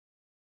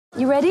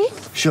You ready?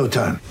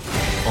 Showtime.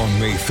 On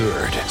May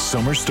 3rd,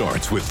 summer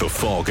starts with The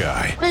Fall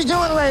Guy. Let's do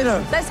it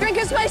later. Let's drink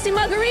a spicy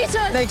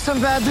margarita. Make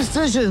some bad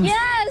decisions.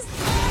 Yes!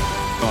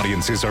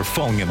 Audiences are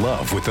falling in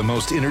love with the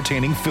most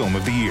entertaining film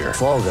of the year.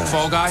 Fall Guy.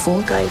 Fall Guy?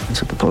 Fall guy.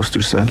 That's what the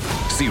poster said.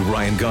 See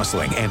Ryan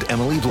Gosling and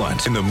Emily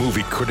Blunt in the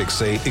movie critics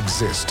say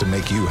exists to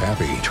make you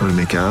happy. Trying to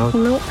make it out?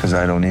 Nope. Because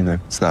I don't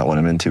either. It's not what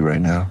I'm into right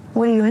now.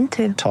 What are you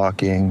into?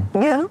 Talking.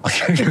 Yeah.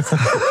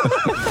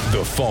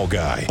 The Fall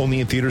Guy.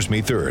 Only in theaters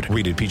May 3rd.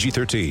 Rated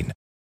PG-13.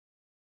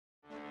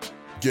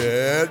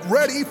 Get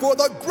ready for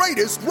the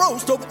greatest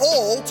roast of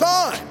all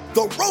time.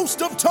 The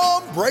Roast of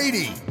Tom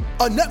Brady.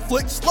 A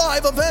Netflix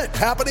live event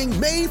happening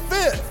May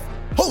 5th.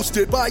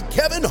 Hosted by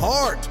Kevin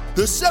Hart.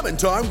 The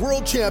 7-time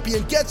world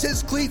champion gets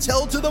his cleats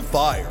held to the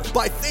fire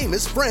by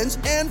famous friends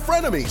and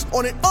frenemies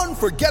on an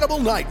unforgettable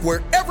night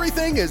where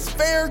everything is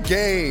fair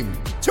game.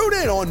 Tune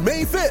in on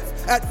May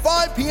 5th at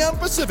 5 p.m.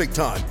 Pacific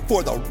time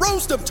for the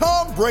Roast of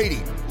Tom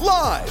Brady.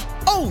 Live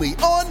only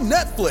on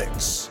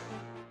Netflix.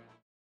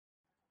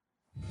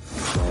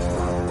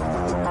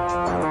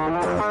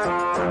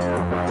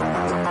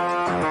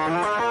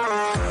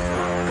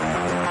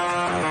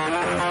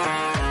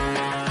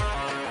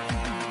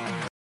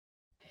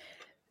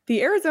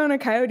 The Arizona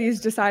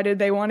Coyotes decided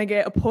they want to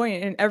get a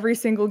point in every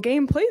single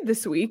game played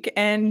this week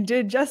and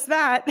did just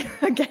that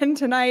again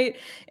tonight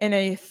in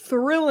a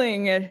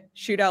thrilling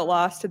shootout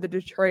loss to the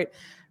Detroit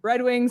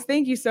Red Wings.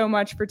 Thank you so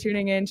much for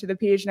tuning in to the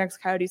PHNX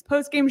Coyotes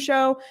postgame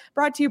show,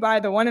 brought to you by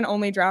the one and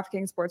only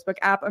DraftKings Sportsbook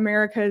app,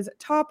 America's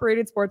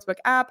top-rated sportsbook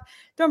app.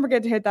 Don't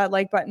forget to hit that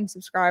like button,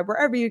 subscribe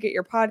wherever you get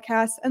your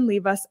podcasts, and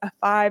leave us a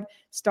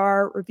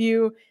 5-star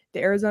review.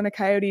 The Arizona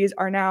Coyotes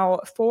are now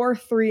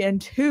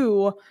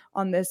 4-3-2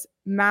 on this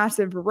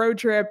massive road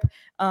trip.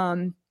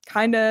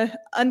 Kind of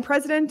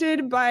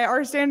unprecedented by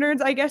our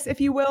standards, I guess,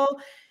 if you will.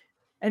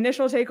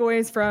 Initial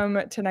takeaways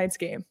from tonight's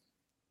game.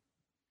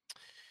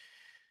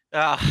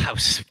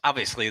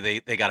 Obviously,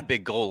 they got a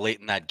big goal late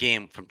in that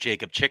game from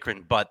Jacob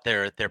Chychrun, but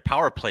their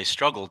power play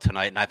struggled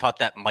tonight, and I thought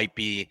that might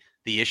be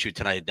the issue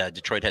tonight.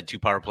 Detroit had 2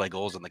 power play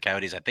goals, and the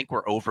Coyotes, I think,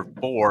 were over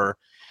 4,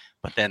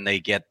 but then they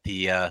get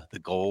the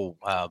goal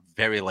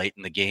very late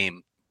in the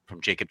game from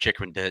Jacob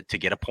Chychrun to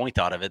get a point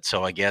out of it.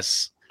 So I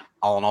guess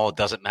all in all, it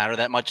doesn't matter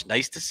that much.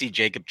 Nice to see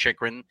Jacob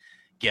Chychrun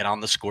get on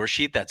the score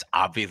sheet. That's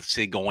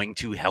obviously going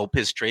to help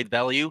his trade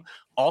value.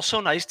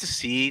 Also nice to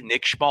see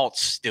Nick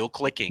Schmaltz still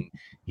clicking.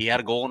 He had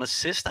a goal and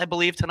assist, I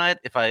believe, tonight,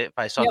 if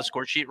I saw the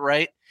score sheet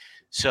right.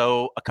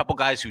 So a couple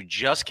guys who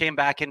just came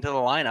back into the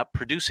lineup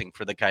producing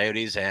for the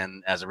Coyotes,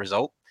 and as a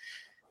result,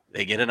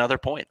 they get another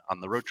point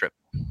on the road trip.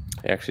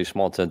 Actually,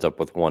 Schmaltz ends up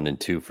with 1 and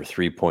 2 for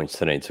 3 points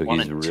tonight, so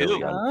he's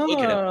really on. Look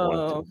at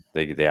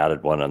him. They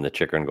added 1 on the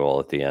Chychrun goal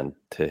at the end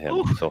to him.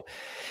 Ooh. So,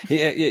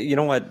 yeah, you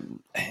know what?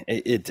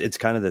 It's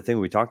kind of the thing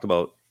we talked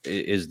about.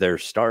 Is their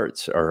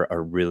starts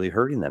are really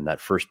hurting them.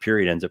 That first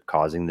period ends up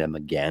causing them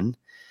again.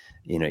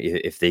 You know,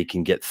 if they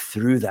can get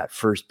through that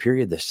first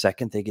period, the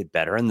second they get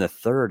better, and the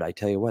third, I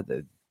tell you what,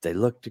 they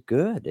looked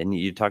good. And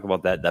you talk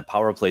about that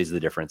power play is the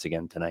difference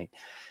again tonight.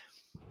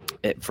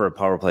 For a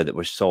power play that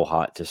was so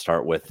hot to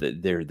start with,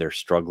 they're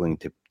struggling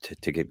to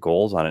get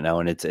goals on it now.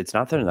 And it's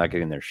not that they're not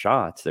getting their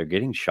shots. They're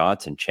getting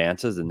shots and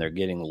chances, and they're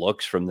getting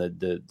looks from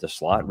the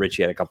slot.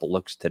 Richie had a couple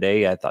looks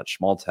today. I thought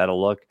Schmaltz had a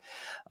look.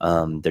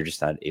 They're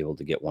just not able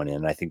to get one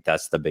in. I think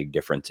that's the big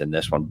difference in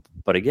this one.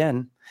 But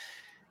again,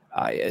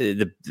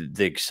 the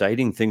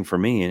exciting thing for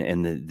me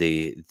and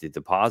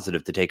the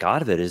positive to take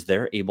out of it is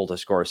they're able to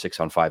score a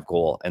 6-on-5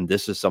 goal. And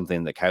this is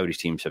something the Coyotes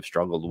teams have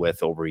struggled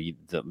with over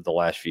the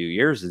last few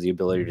years, is the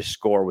ability to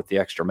score with the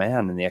extra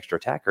man and the extra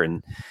attacker.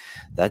 And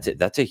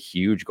that's a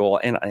huge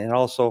goal. And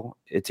also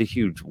it's a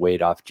huge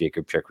weight off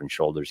Jacob Chychrun's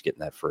shoulders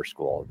getting that first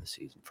goal of the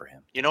season for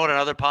him. You know what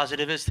another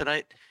positive is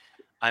tonight?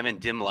 I'm in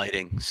dim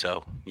lighting,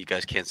 so you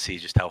guys can't see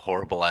just how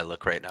horrible I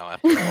look right now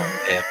after a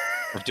day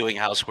of doing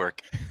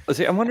housework.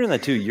 See, I'm wondering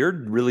that too. You're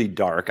really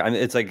dark.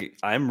 It's like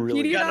I'm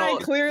really. Petey and I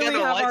clearly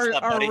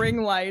have our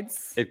ring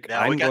lights.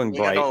 I'm going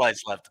bright. No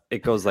lights left.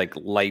 It goes like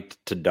light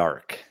to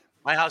dark.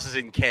 My house is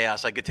in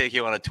chaos. I could take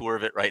you on a tour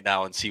of it right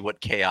now and see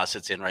what chaos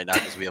it's in right now,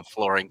 because we have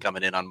flooring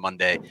coming in on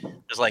Monday.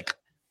 There's like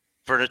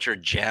furniture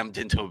jammed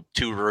into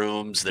 2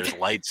 rooms. There's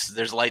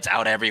lights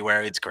out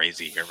everywhere. It's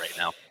crazy here right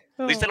now.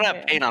 At least I don't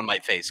have paint on my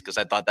face, because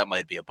I thought that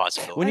might be a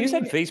possibility. When you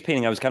said face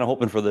painting, I was kind of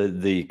hoping for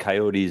the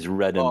Coyotes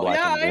red and black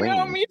and green.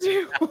 Yeah, I know, me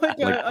too.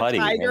 Like putty.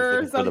 A tiger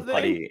or something. The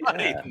putty.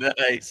 Yeah.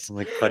 Nice.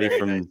 Like putty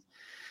from.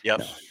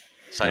 Yep.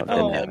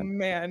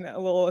 Man, a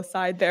little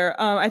aside there.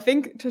 I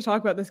think to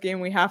talk about this game,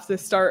 we have to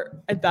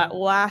start at that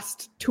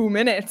last 2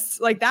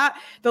 minutes. Like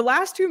that, the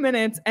last 2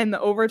 minutes and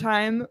the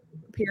overtime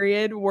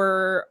period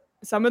were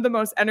some of the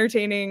most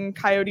entertaining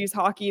Coyotes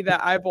hockey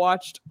that I've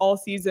watched all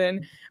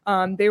season.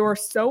 They were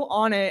so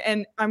on it,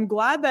 and I'm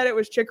glad that it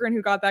was Chychrun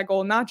who got that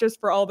goal, not just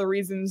for all the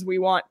reasons we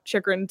want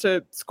Chychrun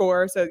to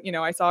score. So,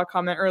 I saw a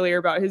comment earlier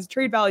about his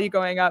trade value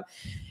going up.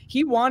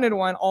 He wanted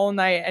one all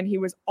night, and he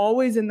was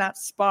always in that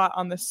spot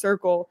on the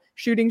circle,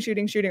 shooting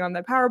on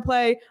the power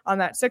play, on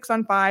that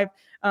 6-on-5.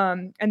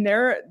 And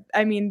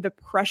the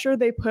pressure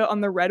they put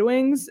on the Red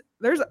Wings,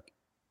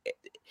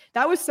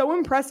 that was so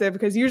impressive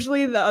because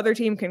usually the other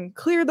team can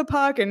clear the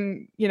puck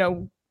and,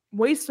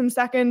 waste some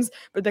seconds,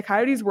 but the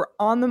Coyotes were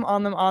on them.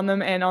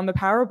 And on the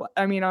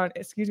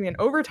in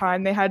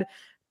overtime, they had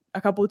a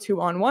couple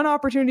 2-on-1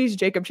 opportunities.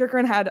 Jacob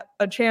Chychrun had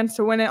a chance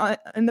to win it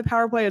in the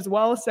power play as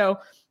well. So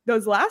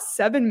those last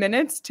 7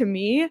 minutes to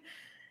me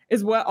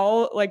is what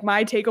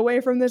my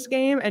takeaway from this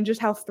game, and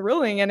just how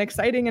thrilling and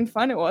exciting and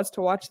fun it was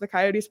to watch the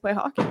Coyotes play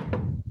hockey.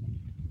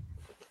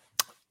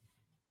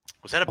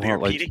 Was that a beer,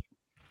 Petey?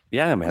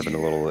 Yeah, I'm having a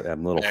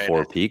little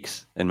Four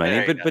Peaks in my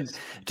name, but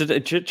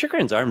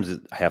Chychrun's arms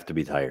have to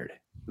be tired,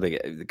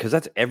 because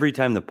that's every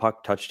time the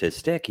puck touched his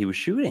stick, he was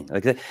shooting.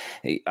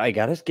 I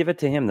gotta give it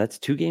to him. That's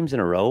 2 games in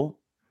a row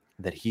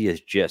that he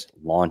is just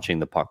launching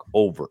the puck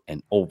over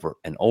and over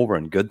and over,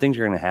 and good things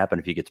are going to happen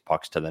if he gets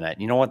pucks to the net.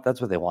 You know what?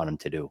 That's what they want him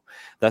to do.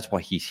 That's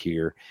why he's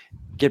here.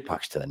 Get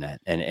pucks to the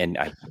net. And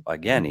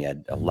he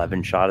had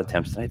 11 shot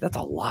attempts tonight. That's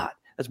a lot.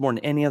 That's more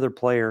than any other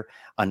player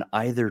on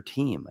either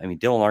team. I mean,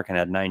 Dylan Larkin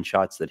had 9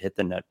 shots that hit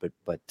the net, but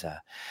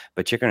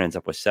Chychrun ends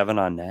up with 7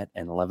 on net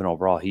and 11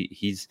 overall.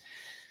 He's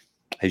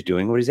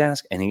doing what he's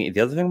asked. And the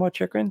other thing about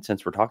Chychrun,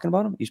 since we're talking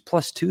about him, he's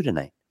 +2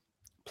 tonight,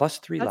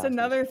 +3. That's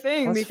another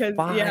thing, because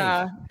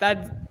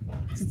that's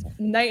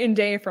night and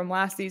day from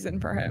last season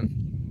for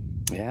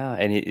him. Yeah,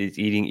 and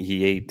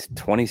he ate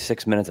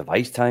 26 minutes of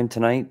ice time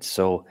tonight.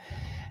 So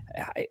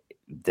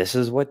this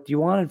is what you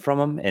wanted from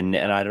him. And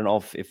I don't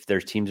know if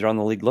there's teams around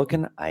the league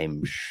looking.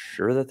 I'm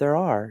sure that there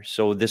are.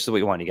 So this is what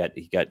you want.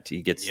 He gets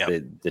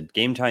the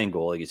game tying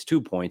goal. He gets 2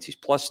 points. He's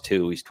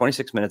 +2. He's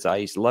 26 minutes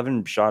ice,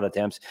 11 shot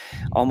attempts,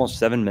 almost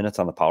 7 minutes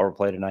on the power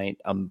play tonight.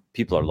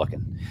 People are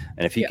looking.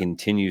 And if he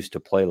continues to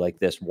play like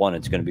this, one,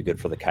 it's going to be good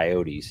for the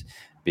Coyotes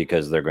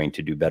because they're going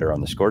to do better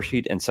on the score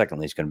sheet. And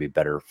secondly, it's going to be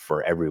better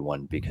for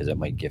everyone because it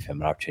might give him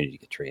an opportunity to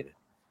get traded.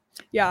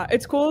 Yeah,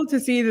 it's cool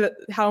to see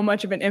how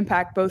much of an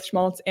impact both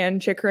Schmaltz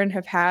and Chychrun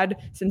have had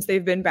since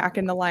they've been back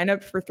in the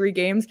lineup for 3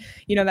 games.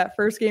 That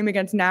first game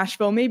against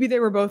Nashville, maybe they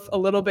were both a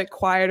little bit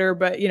quieter,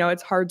 but,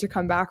 it's hard to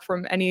come back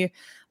from any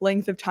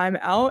length of time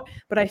out.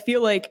 But I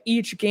feel like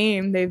each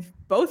game,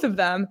 both of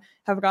them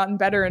have gotten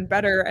better and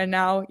better. And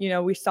now,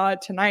 we saw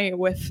it tonight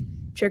with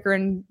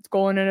Chychrun's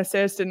goal and an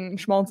assist and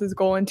Schmaltz's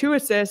goal and 2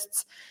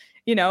 assists.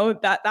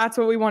 That's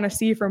what we want to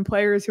see from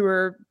players who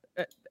are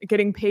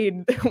getting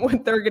paid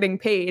what they're getting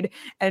paid.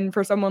 And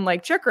for someone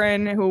like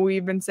Chychrun, who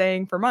we've been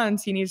saying for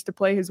months, he needs to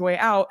play his way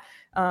out.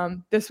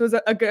 This was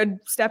a good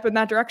step in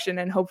that direction.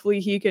 And hopefully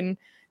he can,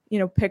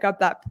 pick up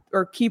that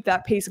or keep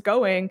that pace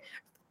going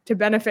to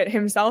benefit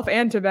himself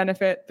and to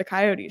benefit the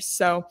Coyotes.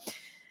 So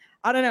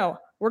I don't know.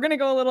 We're going to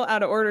go a little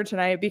out of order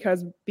tonight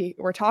because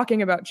we're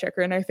talking about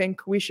Chychrun. I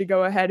think we should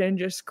go ahead and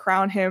just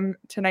crown him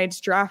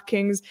tonight's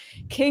DraftKings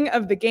king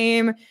of the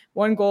game.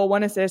 1 goal,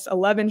 1 assist,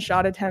 11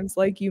 shot attempts,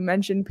 like you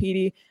mentioned,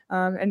 Petey.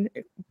 And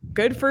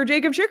good for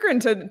Jacob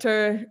Chychrun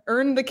to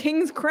earn the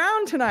King's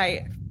crown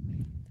tonight.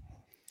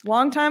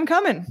 Long time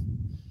coming.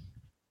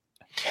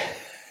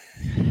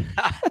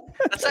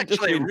 That's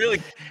actually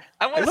really.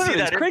 I want to see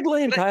that. It's Craig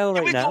Lane Kyle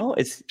right now.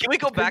 Can we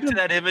go back to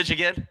that image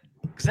again?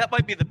 Because that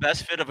might be the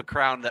best fit of a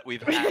crown that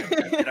we've had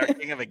in our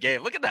King of a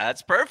Game. Look at that.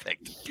 That's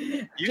perfect.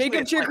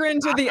 Jacob Chychrun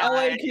to the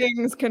LA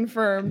Kings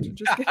confirmed.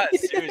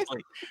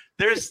 Seriously.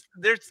 There's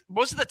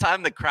most of the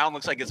time the crown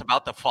looks like it's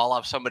about to fall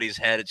off somebody's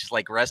head. It's just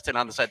like resting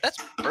on the side. That's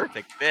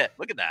perfect fit.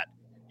 Look at that.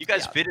 You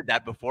guys fitted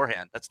that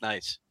beforehand. That's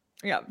nice.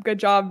 Yeah. Good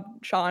job,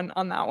 Sean,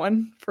 on that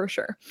one for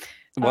sure.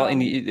 Well, and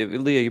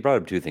Leah, you brought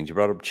up 2 things. You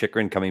brought up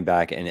Chychrun coming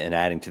back and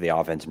adding to the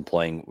offense and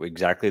playing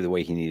exactly the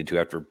way he needed to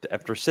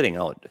after sitting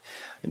out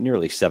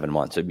nearly 7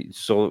 months. I mean,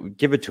 so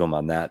give it to him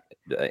on that.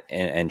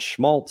 And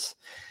Schmaltz,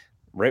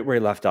 right where he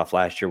left off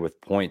last year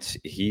with points,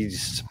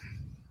 his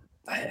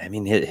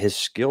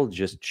skill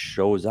just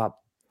shows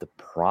up. The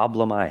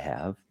problem I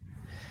have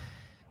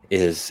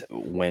is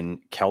when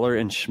Keller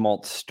and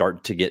Schmaltz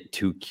start to get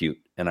too cute.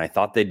 And I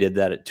thought they did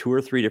that at 2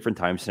 or 3 different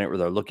times tonight where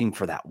they're looking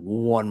for that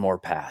one more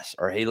pass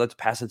or, hey, let's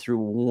pass it through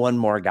one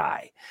more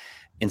guy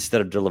instead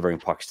of delivering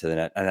pucks to the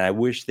net. And I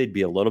wish they'd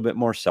be a little bit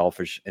more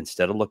selfish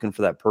instead of looking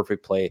for that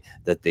perfect play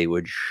that they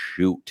would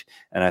shoot.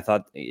 And I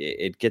thought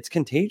it gets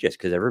contagious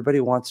because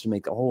everybody wants to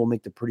make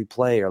the pretty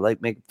play or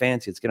make it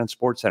fancy. Let's get on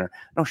SportsCenter.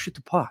 No, shoot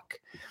the puck.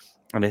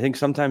 And I think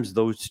sometimes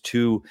those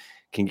 2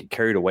 can get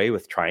carried away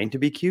with trying to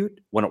be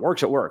cute. When it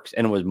works, it works.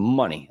 And it was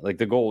money. Like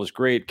the goal was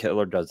great.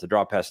 Keller does the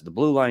drop pass at the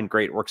blue line.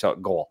 Great. Works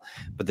out goal.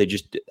 But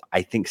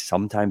I think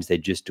sometimes they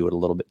just do it a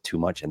little bit too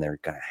much and they're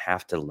going to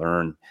have to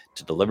learn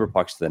to deliver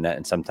pucks to the net.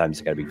 And sometimes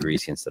it's got to be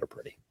greasy instead of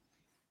pretty.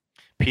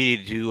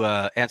 Petey, to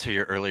answer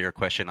your earlier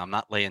question, I'm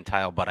not laying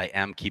tile, but I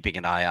am keeping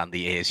an eye on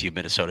the ASU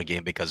Minnesota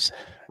game because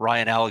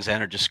Ryan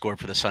Alexander just scored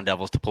for the Sun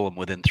Devils to pull them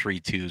within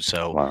 3-2.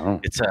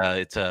 So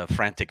It's a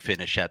frantic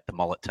finish at the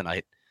Mullet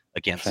tonight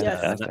against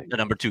the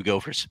number 2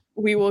 Gophers.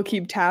 We will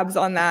keep tabs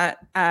on that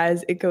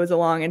as it goes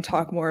along and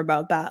talk more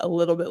about that a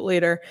little bit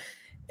later.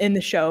 in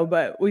the show,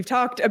 but we've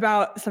talked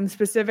about some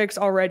specifics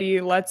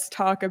already. Let's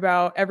talk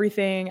about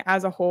everything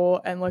as a whole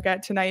and look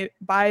at tonight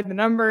by the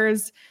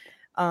numbers.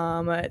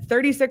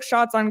 36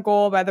 shots on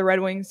goal by the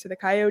Red Wings to the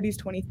Coyotes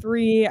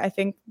 23. I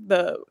think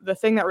the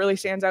thing that really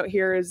stands out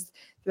here is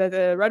that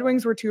the Red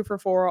Wings were 2 for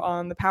 4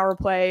 on the power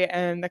play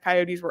and the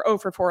Coyotes were 0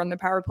 for 4 on the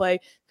power play.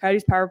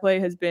 Coyotes power play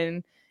has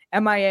been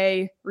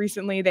MIA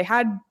recently. They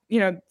had,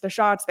 the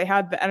shots, they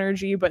had the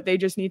energy, but they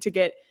just need to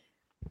get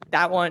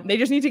that one. They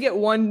just need to get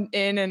one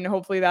in and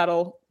hopefully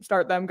that'll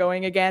start them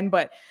going again.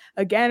 But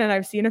again, and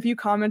I've seen a few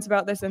comments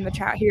about this in the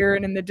chat here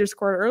and in the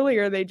Discord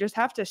earlier, they just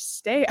have to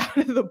stay out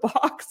of the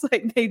box.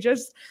 Like they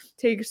just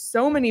take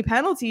so many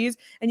penalties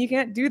and you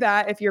can't do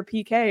that if your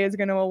PK is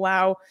going to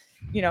allow,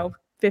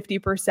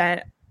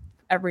 50%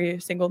 every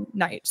single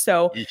night.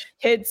 So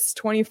hits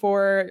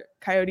 24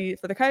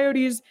 for the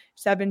Coyotes,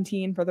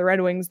 17 for the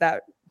Red Wings.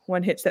 That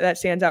one hit that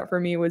stands out for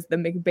me was the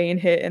McBain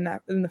hit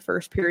in the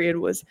first period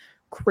was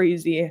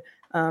crazy.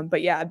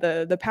 But yeah,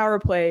 the power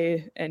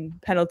play and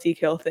penalty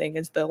kill thing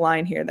is the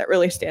line here that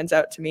really stands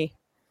out to me.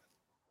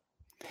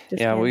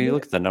 When you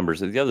look at the numbers,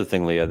 the other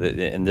thing, Leah,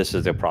 and this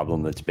is a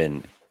problem that's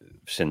been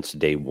since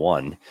day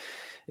one,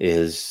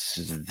 is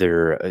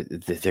they're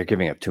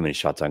giving up too many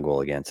shots on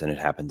goal against, and it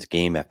happens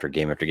game after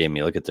game after game.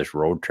 You look at this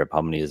road trip,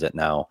 how many is it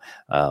now?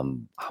 How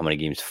many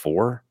games?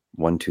 4?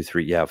 1, 2,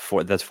 3. Yeah,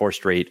 4. That's 4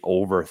 straight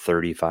over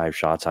 35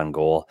 shots on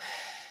goal.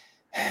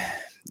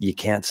 You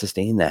can't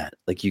sustain that.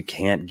 Like you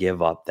can't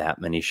give up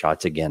that many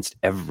shots against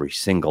every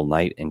single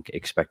night and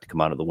expect to come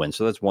out of the win.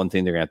 So that's one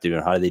thing they're going to have to do.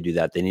 And how do they do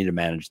that? They need to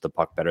manage the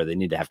puck better. They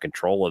need to have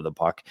control of the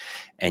puck,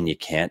 and you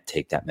can't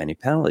take that many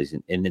penalties.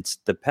 And it's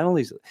the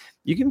penalties.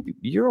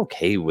 You're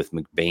okay with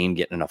McBain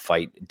getting in a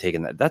fight,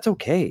 taking that. That's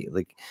okay.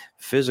 Like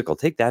physical,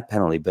 take that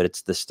penalty, but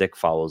it's the stick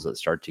fouls that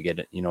start to get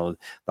it.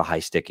 The high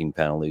sticking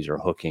penalties or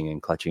hooking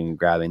and clutching and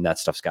grabbing. That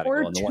stuff's got to go.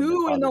 Or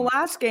 2 in the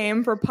last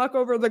game for puck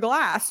over the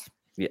glass.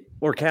 Yeah,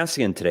 or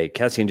Cassian today.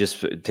 Cassian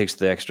just takes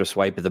the extra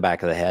swipe at the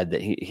back of the head.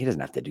 That he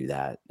doesn't have to do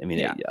that. I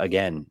mean,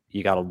 again,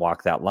 you got to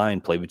walk that line,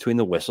 play between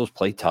the whistles,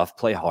 play tough,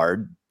 play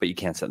hard, but you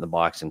can't sit in the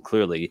box. And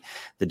clearly,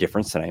 the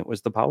difference tonight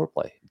was the power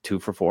play, 2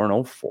 for 4 and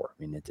 0 for 4.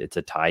 I mean, it's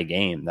a tie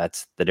game.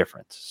 That's the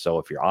difference. So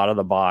if you're out of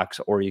the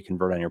box or you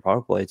convert on your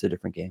power play, it's a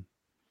different game.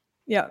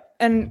 Yeah,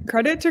 and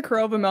credit to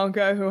Kirill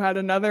Vejmelka, who had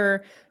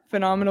another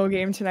phenomenal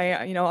game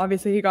tonight.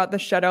 Obviously he got the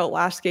shutout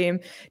last game.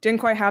 Didn't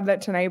quite have that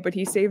tonight, but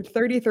he saved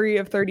 33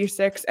 of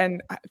 36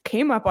 and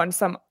came up on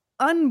some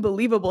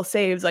unbelievable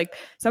saves. Like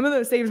some of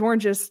those saves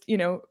weren't just,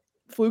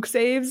 fluke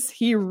saves.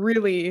 He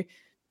really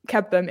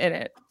kept them in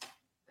it.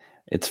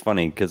 It's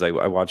funny because I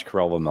watched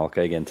Kirill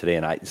Vejmelka again today,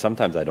 and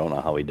sometimes I don't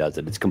know how he does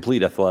it. It's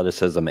complete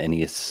athleticism, and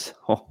he is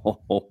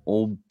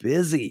so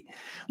busy.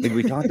 Like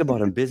we talked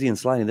about him busy and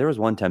sliding. There was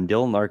one time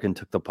Dylan Larkin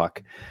took the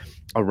puck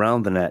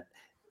around the net.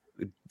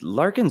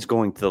 Larkin's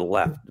going to the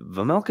left.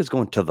 Vejmelka's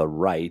going to the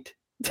right.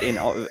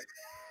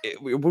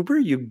 Where are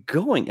you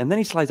going? And then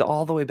he slides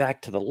all the way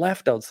back to the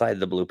left outside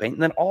the blue paint,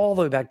 and then all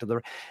the way back to the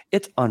right.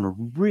 It's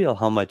unreal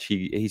how much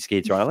he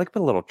skates around. I like to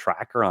put a little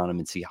tracker on him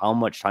and see how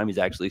much time he's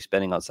actually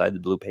spending outside the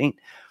blue paint,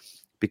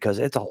 because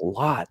it's a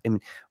lot. I mean,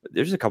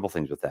 there's a couple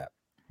things with that.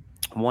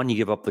 One, you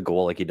give up the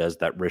goal like he does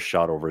that wrist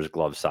shot over his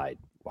glove side.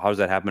 How does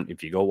that happen?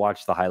 If you go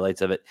watch the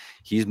highlights of it,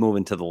 he's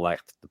moving to the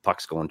left. The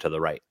puck's going to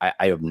the right.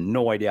 I have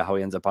no idea how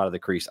he ends up out of the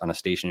crease on a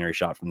stationary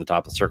shot from the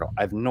top of the circle.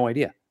 I have no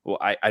idea. Well,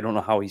 I don't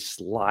know how he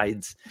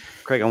slides.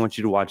 Craig, I want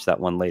you to watch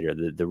that one later.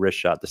 The wrist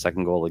shot, the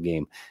second goal of the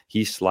game.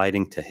 He's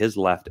sliding to his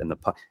left, and the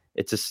puck.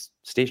 It's a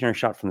stationary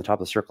shot from the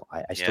top of the circle.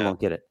 I still don't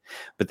get it.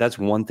 But that's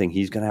one thing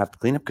he's going to have to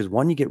clean up, because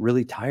 1, you get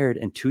really tired,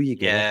 and 2, you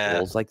get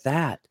goals like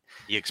that.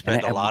 You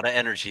expend a lot of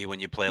energy when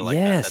you play like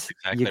that. Yes, That's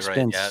exactly you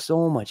expend right.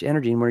 so much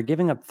energy, and we're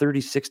giving up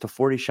 36 to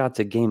 40 shots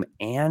a game,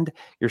 and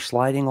you're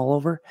sliding all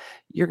over.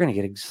 You're going to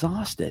get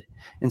exhausted.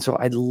 And so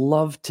I'd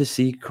love to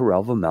see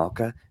Kirill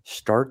Vejmelka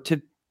start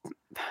to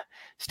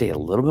stay a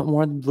little bit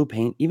more in the blue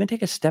paint, even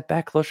take a step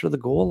back closer to the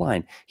goal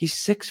line. He's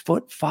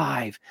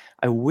 6'5".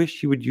 I wish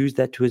he would use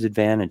that to his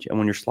advantage. And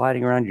when you're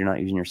sliding around, you're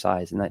not using your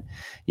size. And that,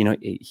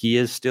 he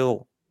is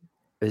still.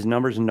 His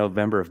numbers in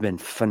November have been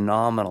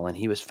phenomenal, and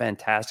he was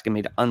fantastic and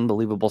made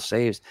unbelievable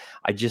saves.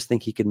 I just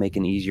think he could make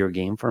an easier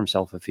game for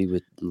himself if he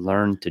would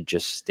learn to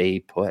just stay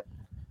put.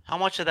 How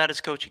much of that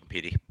is coaching,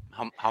 Petey?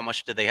 How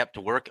much do they have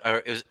to work?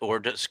 Or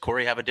does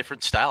Corey have a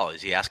different style?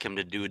 Is he ask him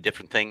to do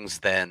different things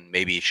than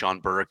maybe Sean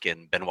Burke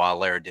and Benoit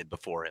Allaire did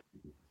before him?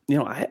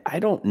 I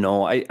don't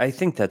know. I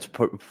think that's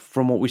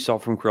from what we saw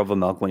from Kirill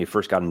Vejmelka when he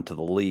first got into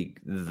the league.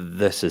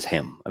 This is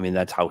him. I mean,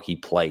 that's how he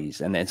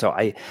plays. And so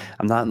I'm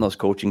not in those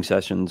coaching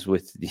sessions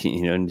with,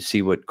 to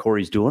see what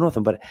Corey's doing with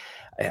him, but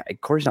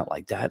Corey's not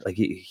like that. Like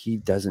he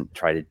doesn't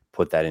try to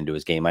put that into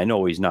his game. I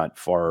know he's not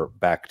far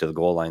back to the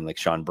goal line like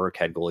Sean Burke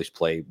had goalies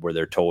play where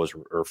their toes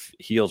or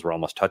heels were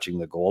almost touching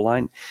the goal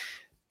line.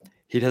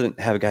 He doesn't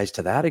have guys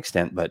to that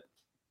extent, but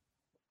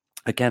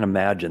I can't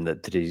imagine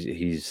that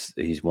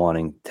he's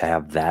wanting to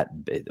have that.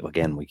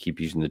 Again, we keep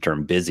using the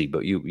term busy,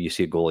 but you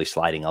see a goalie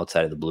sliding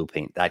outside of the blue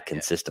paint that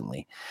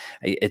consistently.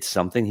 It's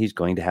something he's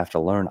going to have to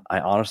learn.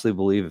 I honestly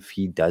believe if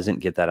he doesn't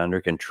get that under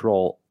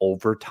control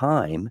over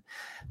time,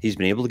 he's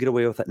been able to get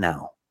away with it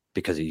now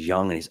because he's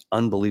young and he's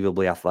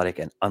unbelievably athletic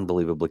and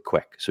unbelievably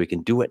quick. So he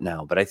can do it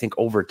now. But I think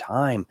over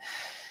time,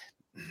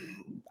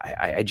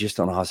 I just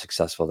don't know how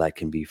successful that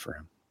can be for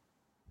him.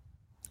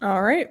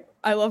 All right.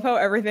 I love how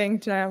everything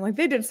tonight, I'm like,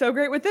 they did so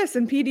great with this.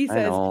 And PD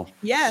says,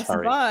 yes,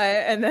 Sorry. but,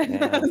 and then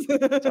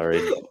Sorry.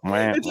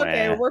 It's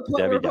okay.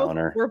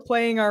 We're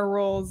playing our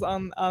roles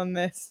on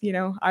this. You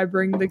know, I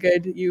bring the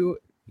good, you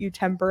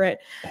temper it.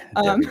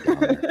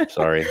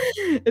 Sorry.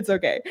 It's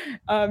okay.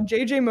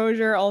 JJ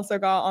Mosier also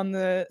got on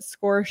the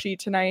score sheet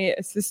tonight,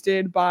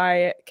 assisted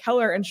by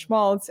Keller and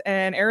Schmaltz.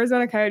 And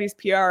Arizona Coyotes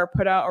PR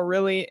put out a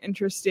really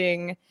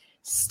interesting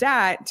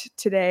stat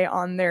today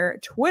on their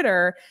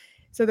Twitter.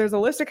 So there's a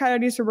list of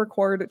Coyotes who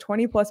record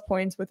 20 plus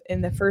points within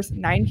the first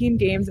 19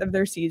 games of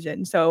their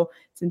season. So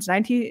since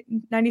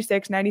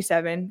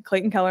 1996-97,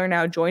 Clayton Keller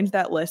now joins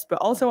that list, but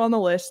also on the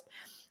list,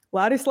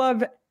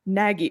 Ladislav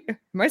Nagy.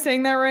 Am I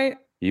saying that right?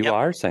 You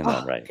are saying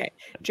that right. Okay.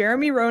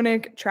 Jeremy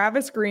Roenick,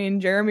 Travis Green,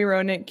 Jeremy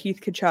Roenick,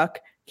 Keith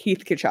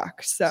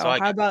Tkachuk. So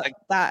how about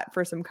that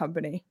for some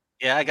company?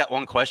 Yeah, I got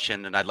one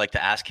question, and I'd like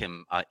to ask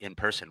him in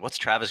person. What's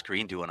Travis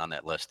Green doing on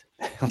that list?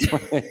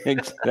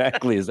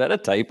 Exactly. Is that a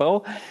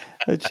typo?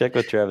 Let's check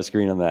with Travis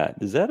Green on that.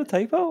 Is that a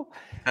typo?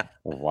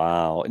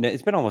 Wow. And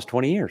it's been almost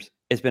 20 years.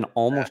 It's been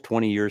almost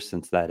 20 years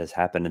since that has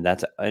happened, and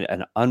that's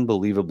an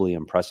unbelievably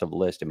impressive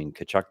list. I mean,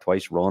 Tkachuk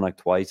twice, Roenick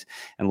twice,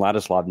 and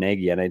Ladislav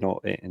Nagy. And I know,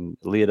 and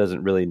Leah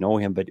doesn't really know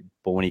him, but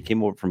when he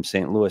came over from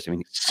St. Louis, I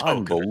mean,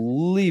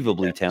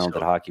 unbelievably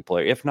talented hockey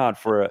player. If not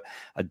for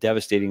a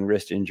devastating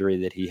wrist injury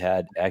that he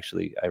had,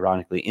 actually,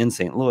 ironically, in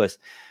St. Louis,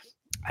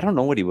 I don't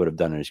know what he would have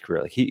done in his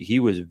career. Like he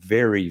was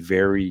very,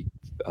 very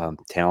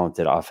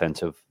talented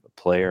offensive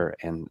player,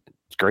 and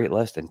it's a great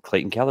list. And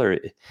Clayton Keller,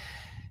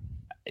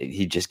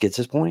 he just gets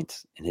his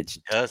points, and it's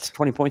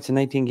 20 points in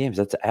 19 games.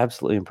 That's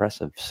absolutely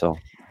impressive. So,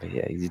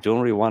 yeah, he's doing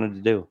what he wanted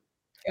to do.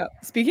 Yeah.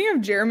 Speaking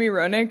of Jeremy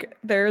Roenick,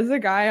 there's a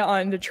guy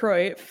on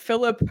Detroit,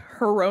 Philip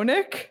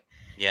Hronek.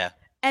 Yeah.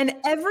 And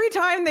every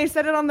time they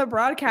said it on the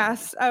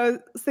broadcast, I was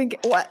thinking,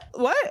 what?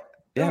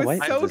 Yeah, it was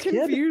so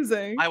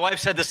confusing. My wife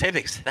said the same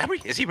thing.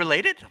 Is he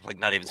related? I'm like,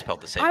 not even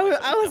spelled the same. I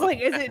was like,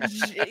 is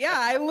it? Yeah,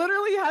 I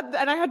literally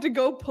I had to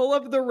go pull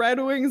up the Red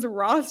Wings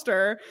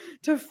roster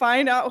to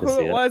find out who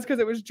it was because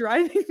it was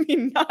driving me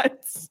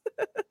nuts.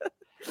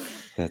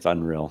 That's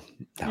unreal.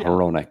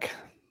 Hronek.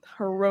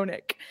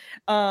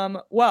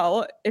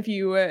 Well, if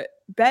you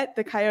bet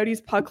the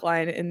Coyotes puck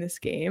line in this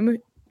game,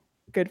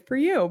 good for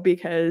you,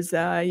 because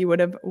you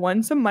would have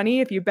won some money.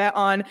 If you bet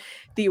on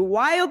the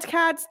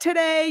Wildcats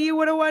today, you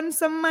would have won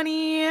some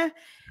money.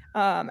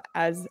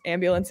 As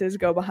ambulances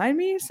go behind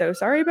me, so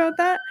sorry about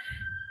that.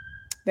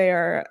 They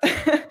are,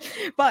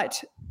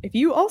 but if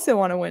you also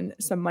want to win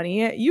some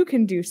money, you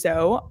can do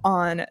so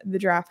on the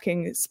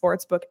DraftKings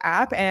Sportsbook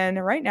app.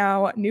 And right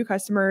now, new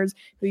customers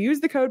who use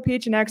the code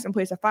PHNX and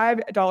place a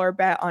 $5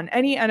 bet on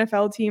any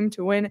NFL team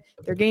to win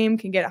their game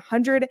can get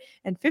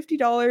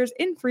 $150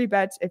 in free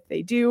bets if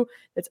they do.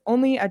 That's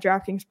only at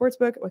DraftKings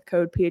Sportsbook with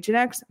code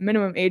PHNX.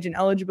 Minimum age and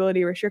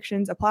eligibility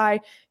restrictions apply.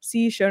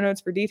 See show notes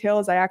for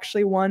details. I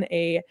actually won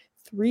a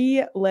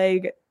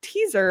 3-leg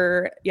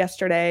teaser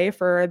yesterday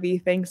for the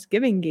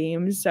Thanksgiving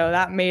games, so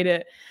that made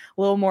it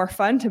a little more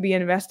fun to be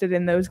invested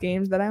in those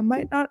games that I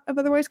might not have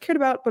otherwise cared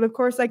about. But of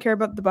course, I care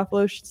about the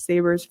Buffalo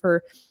Sabres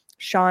for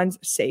Sean's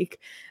sake.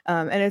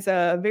 And it's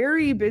a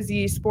very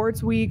busy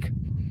sports week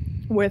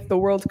with the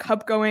World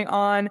Cup going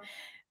on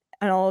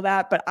and all of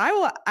that. But I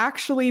will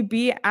actually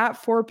be at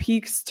Four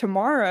Peaks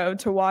tomorrow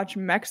to watch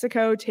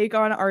Mexico take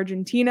on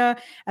Argentina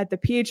at the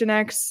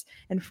PHNX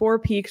and Four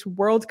Peaks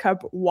World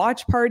Cup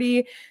watch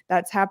party.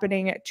 That's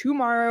happening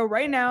tomorrow.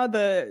 Right now,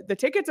 the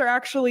tickets are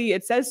actually,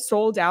 it says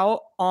sold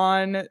out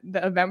on the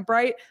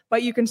Eventbrite,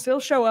 but you can still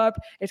show up.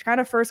 It's kind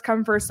of first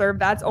come, first serve.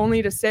 That's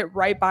only to sit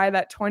right by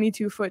that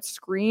 22-foot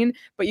screen,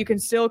 but you can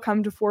still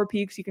come to Four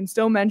Peaks. You can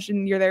still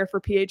mention you're there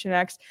for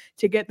PHNX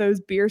to get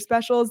those beer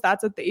specials.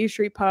 That's at the A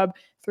Street Pub.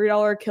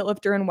 $3 Kit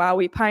Lifter and Wow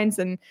Wheat Pints,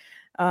 and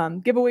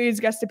giveaways,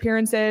 guest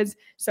appearances.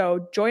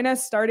 So join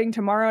us starting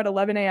tomorrow at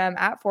 11 a.m.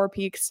 at Four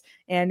Peaks.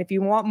 And if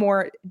you want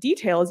more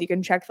details, you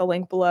can check the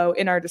link below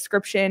in our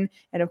description.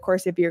 And of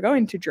course, if you're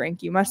going to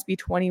drink, you must be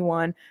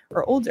 21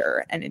 or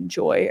older and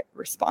enjoy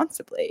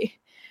responsibly.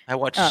 I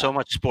watched so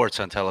much sports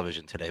on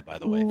television today, by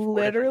the way.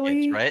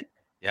 Literally, games, right?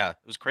 Yeah, it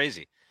was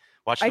crazy.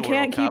 Watched the I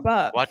can't World keep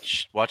Cup,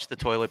 up. Watch the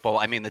Toilet Bowl.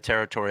 I mean, the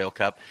Territorial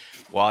Cup.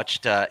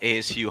 Watched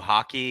ASU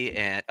hockey,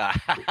 and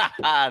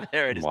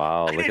there it is.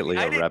 Wow, look at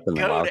Leo repping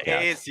the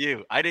Wildcats.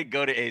 I didn't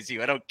go to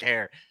ASU. I don't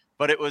care.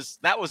 But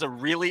that was a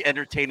really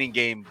entertaining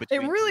game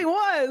between it really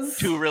was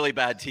two really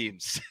bad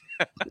teams.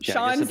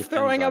 Sean's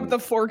throwing up the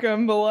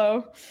forkum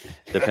below.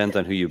 Depends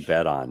on who you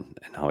bet on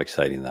and how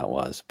exciting that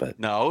was. But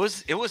no,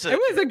 it was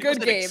a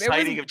good game.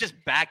 Exciting, it was just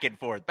back and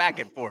forth.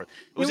 It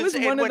was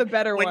one of the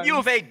better ones. When U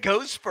of A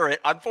goes for it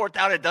on fourth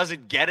down and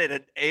doesn't get it,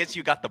 and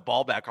ASU got the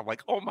ball back, I'm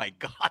like, oh my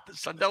God, the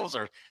Sun Devils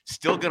are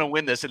still going to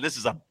win this. And this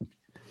is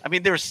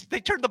they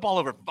turned the ball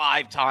over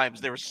 5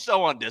 times. They were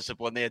so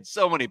undisciplined. They had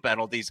so many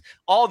penalties.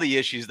 All the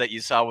issues that you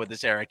saw with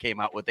this era came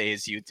out with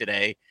ASU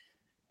today.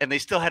 And they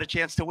still had a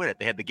chance to win it.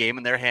 They had the game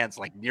in their hands,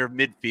 like near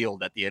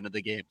midfield at the end of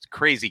the game. It's a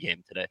crazy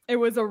game today. It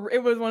was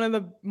one of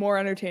the more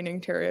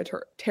entertaining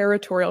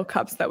territorial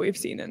cups that we've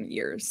seen in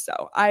years.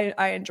 So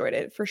I enjoyed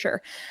it for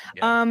sure.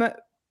 Yeah.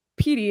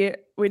 Petey,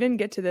 we didn't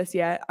get to this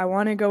yet. I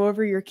want to go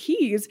over your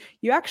keys.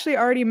 You actually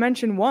already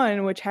mentioned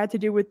one, which had to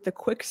do with the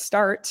quick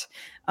start.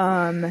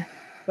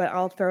 But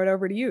I'll throw it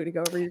over to you to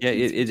go over your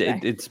keys.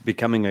 It's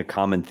becoming a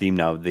common theme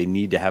now. They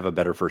need to have a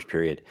better first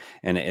period.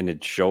 And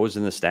it shows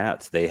in the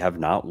stats. They have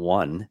not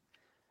won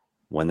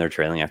when they're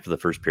trailing after the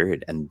first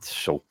period. And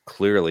so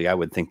clearly I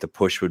would think the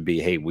push would be,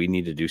 hey, we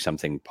need to do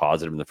something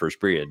positive in the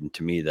first period. And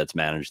to me, that's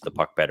manage the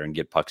puck better and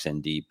get pucks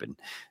in deep. And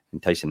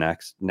Tyson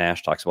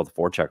Nash talks about the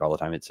forecheck all the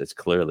time. It's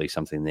clearly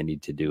something they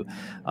need to do.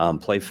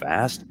 Play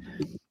fast.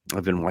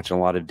 I've been watching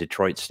a lot of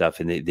Detroit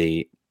stuff,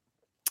 and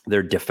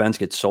their defense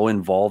gets so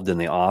involved in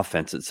the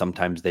offense that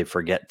sometimes they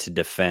forget to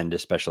defend,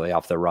 especially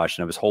off the rush.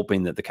 And I was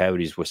hoping that the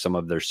Coyotes, with some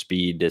of their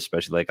speed,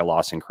 especially like a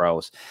Lawson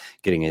Krause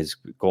getting his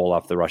goal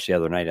off the rush the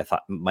other night, I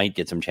thought might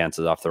get some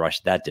chances off the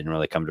rush. That didn't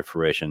really come to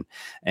fruition.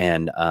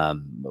 And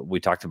we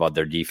talked about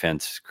their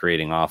defense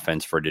creating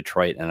offense for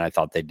Detroit, and I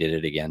thought they did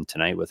it again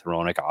tonight with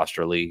Hronek,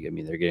 Osterley. I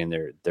mean, they're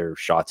getting their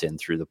shots in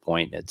through the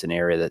point. It's an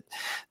area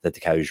that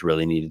the Coyotes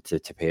really needed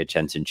to pay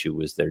attention to,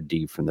 was their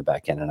D from the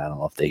back end. And I don't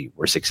know if they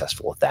were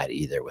successful with that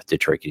either, with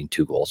Detroit getting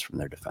 2 goals from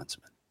their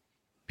defensemen.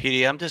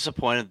 PD, I'm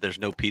disappointed there's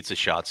no pizza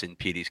shots in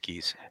PD's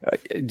keys.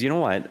 Do you know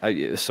what?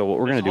 So what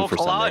we're going to do for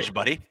collage, Sunday,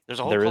 buddy.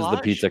 There is the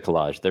pizza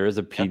collage. There is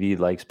a PD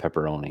likes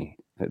pepperoni.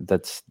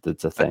 That's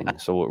a thing.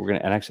 So what we're going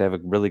to, and actually I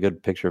have a really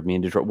good picture of me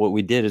in Detroit. What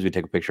we did is we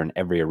take a picture in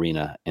every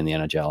arena in the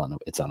NHL, and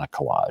it's on a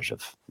collage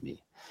of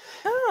me.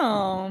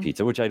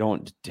 Pizza, which I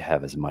don't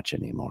have as much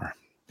anymore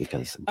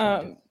because I'm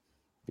trying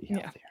to be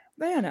healthier.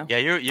 I know. Yeah,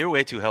 you're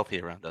way too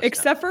healthy around us.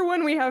 Except for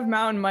when we have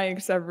Mountain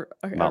Mike's every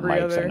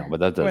other,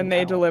 when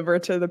they deliver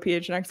to the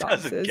PHNX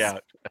offices.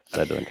 That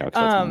doesn't count.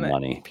 That's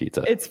money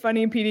pizza. It's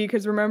funny, PD,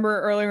 because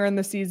remember earlier in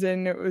the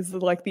season, it was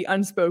like the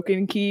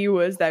unspoken key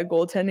was that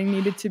goaltending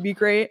needed to be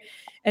great.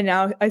 And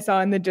now I saw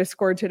in the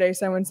Discord today,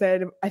 someone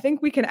said, I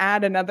think we can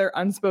add another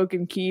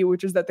unspoken key,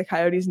 which is that the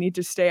Coyotes need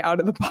to stay out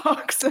of the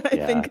box. And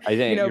I think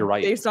you're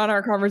right. Based on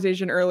our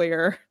conversation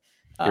earlier,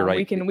 you're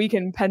right. we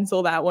can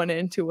pencil that one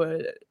into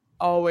a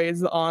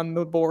always on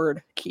the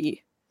board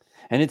key.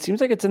 And it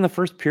seems like it's in the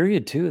first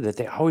period too, that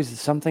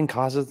something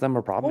causes them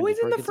a problem. Always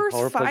in the first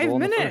 5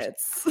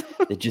 minutes.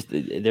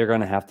 They're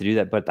going to have to do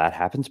that, but that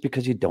happens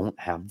because you don't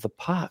have the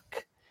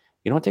puck.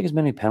 You don't take as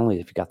many penalties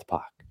if you got the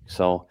puck.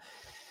 So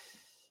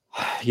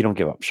you don't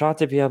give up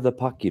shots if you have the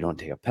puck. You don't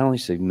take up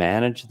penalties. So you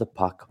manage the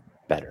puck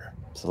better.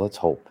 So let's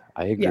hope.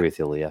 I agree with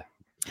you, Leah.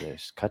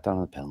 Just cut down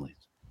on the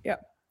penalties. Yeah.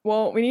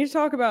 Well, we need to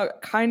talk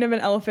about kind of an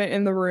elephant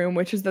in the room,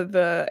 which is that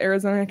the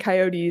Arizona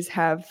Coyotes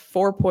have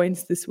 4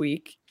 points this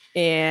week.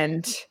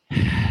 And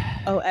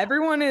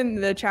everyone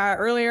in the chat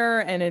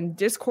earlier and in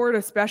Discord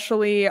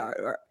especially,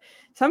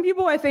 some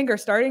people I think are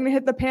starting to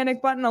hit the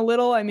panic button a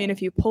little. I mean,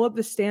 if you pull up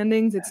the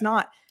standings, it's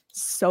not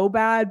so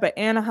bad, but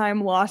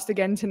Anaheim lost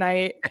again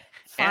tonight,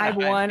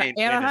 5-1.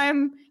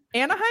 Anaheim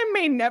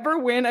may never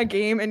win a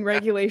game in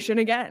regulation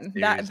again.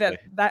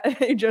 That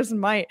they just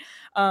might.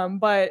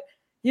 But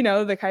you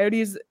know, the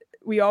Coyotes,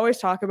 we always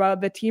talk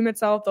about the team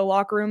itself, the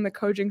locker room, the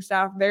coaching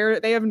staff.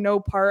 They have no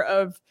part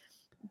of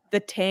the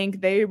tank.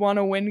 They want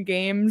to win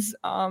games.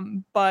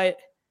 But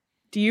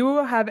do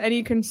you have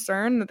any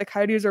concern that the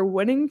Coyotes are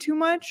winning too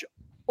much?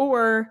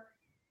 Or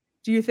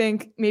do you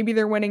think maybe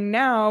they're winning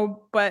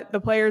now, but the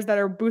players that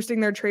are boosting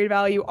their trade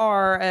value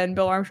and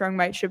Bill Armstrong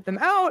might ship them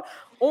out?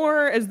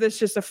 Or is this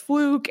just a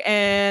fluke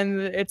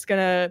and it's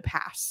going to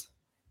pass?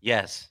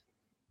 Yes.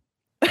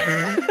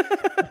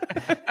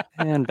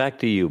 And back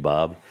to you,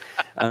 Bob.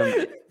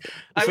 I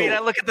mean, I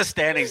look at the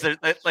standings.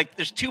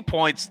 There's 2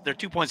 points. They're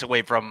 2 points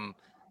away from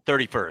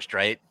 31st,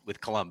 right,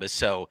 with Columbus.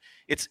 So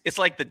it's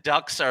like the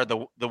Ducks are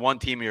the one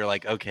team you're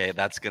like, okay,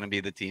 that's going to be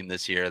the team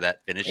this year that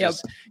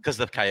finishes, because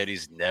the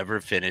Coyotes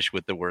never finish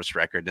with the worst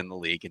record in the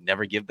league and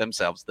never give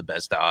themselves the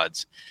best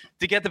odds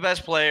to get the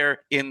best player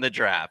in the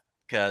draft.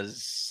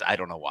 Because I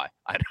don't know why.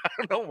 I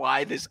don't know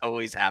why this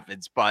always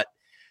happens. But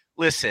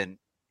listen,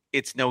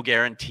 it's no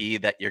guarantee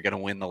that you're going to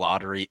win the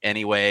lottery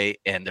anyway,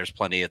 and there's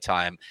plenty of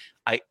time.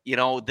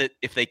 That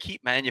if they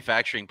keep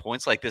manufacturing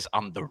points like this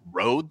on the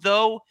road,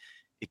 though,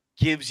 it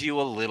gives you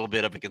a little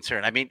bit of a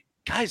concern. I mean,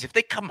 guys, if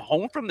they come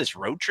home from this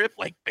road trip,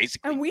 like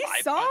basically, and we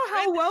saw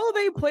how well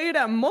they played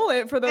at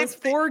Mullet for those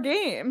 4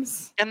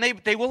 games, and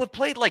they will have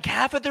played like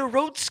half of their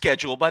road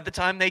schedule by the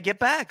time they get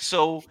back.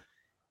 So,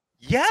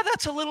 yeah,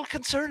 that's a little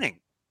concerning.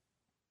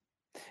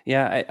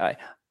 Yeah,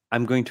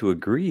 I'm going to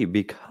agree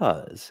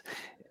because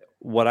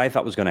what I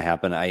thought was going to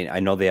happen, I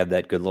know they had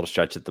that good little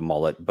stretch at the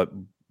Mullet,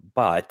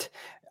 but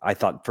I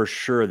thought for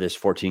sure this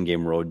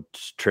 14-game road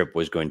trip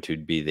was going to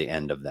be the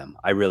end of them.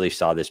 I really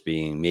saw this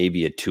being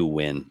maybe a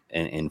 2-win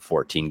in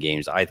 14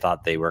 games. I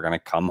thought they were going to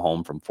come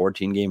home from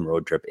 14-game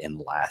road trip in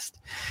last.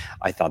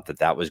 I thought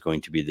that was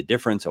going to be the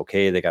difference.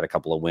 Okay, they got a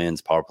couple of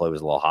wins. Power play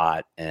was a little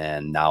hot,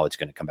 and now it's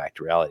going to come back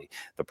to reality.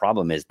 The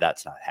problem is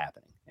that's not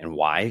happening. And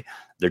why?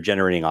 They're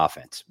generating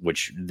offense,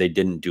 which they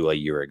didn't do a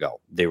year ago.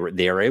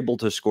 They are able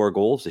to score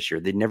goals this year.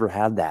 They never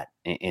had that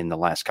in the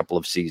last couple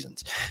of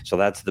seasons. So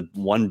that's the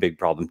one big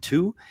problem.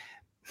 Two,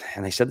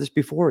 and I said this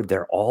before,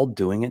 they're all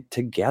doing it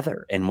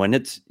together. And when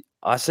it's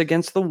us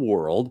against the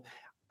world,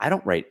 I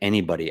don't write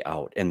anybody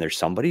out. And there's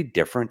somebody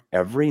different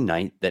every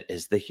night that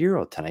is the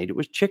hero. Tonight it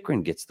was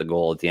Chychrun gets the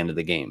goal at the end of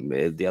the game.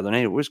 The other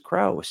night it was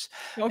Kraus.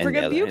 Don't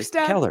forget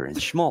Bukestad. Keller and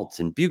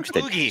Schmaltz and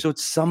Bukestad. So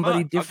it's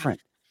somebody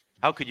different.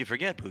 How could you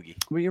forget Boogie?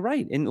 Well, you're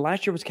right. And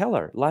last year was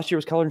Keller. Last year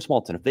was Keller and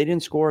Schmaltz. And if they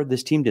didn't score,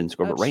 this team didn't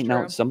score. But right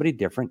now, it's somebody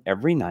different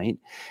every night.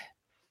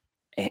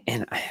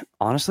 And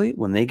honestly,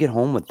 when they get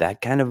home with that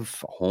kind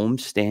of home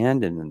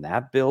stand and in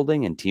that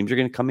building, and teams are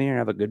going to come in and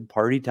have a good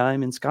party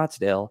time in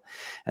Scottsdale,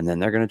 and then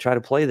they're going to try to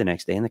play the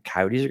next day, and the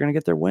Coyotes are going to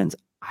get their wins.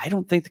 I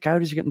don't think the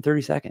Coyotes are getting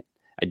 32nd.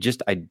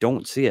 I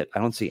don't see it. I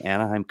don't see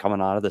Anaheim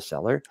coming out of the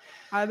cellar.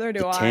 Either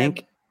do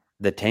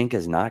The tank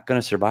is not going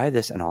to survive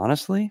this. And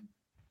honestly,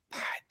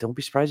 don't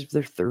be surprised if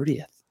they're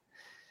 30th.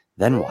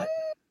 Then what?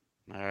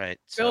 All right.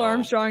 Bill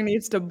Armstrong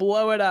needs to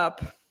blow it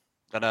up.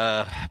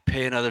 Gonna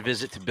pay another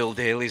visit to Bill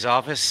Daly's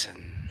office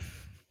and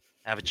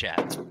have a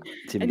chat.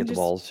 See if you get the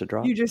balls to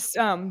drop. You just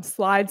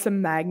slide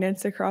some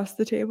magnets across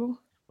the table.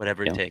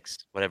 Whatever it takes.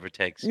 Whatever it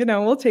takes.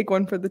 We'll take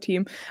one for the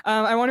team.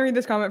 I want to read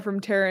this comment from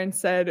Terrence.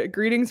 Said,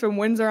 greetings from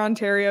Windsor,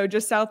 Ontario,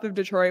 just south of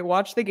Detroit.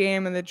 Watched the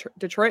game, and the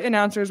Detroit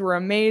announcers were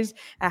amazed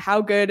at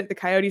how good the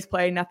Coyotes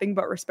play. Nothing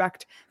but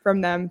respect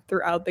from them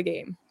throughout the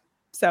game.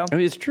 So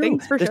it's true.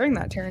 Thanks for sharing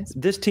that, Terrence.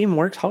 This team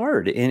works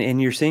hard, and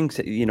you're seeing,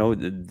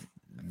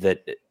 that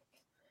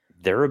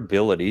their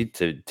ability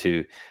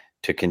to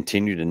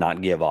continue to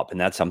not give up.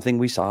 And that's something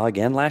we saw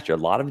again last year. A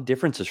lot of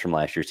differences from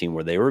last year's team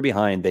where they were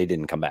behind, they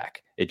didn't come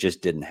back. It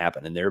just didn't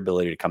happen. And their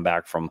ability to come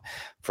back from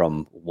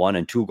 1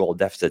 and 2 goal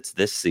deficits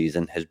this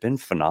season has been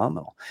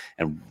phenomenal.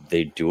 And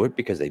they do it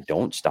because they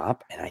don't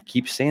stop. And I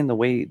keep saying the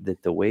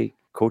way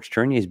Coach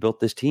Tournier has built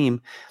this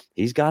team,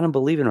 he's got them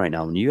believing right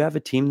now. When you have a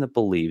team that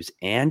believes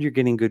and you're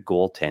getting good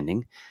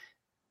goaltending,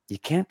 you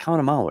can't count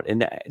them out.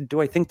 And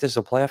do I think this is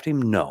a playoff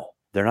team? No,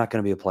 they're not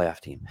going to be a playoff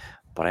team.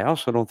 But I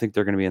also don't think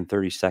they're going to be in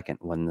 32nd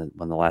when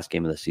the last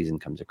game of the season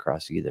comes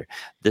across either.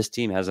 This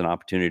team has an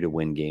opportunity to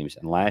win games.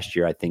 And last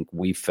year, I think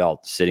we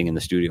felt sitting in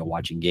the studio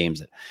watching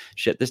games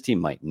that, this team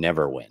might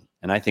never win.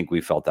 And I think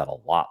we felt that a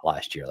lot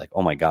last year. Like,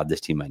 oh my God,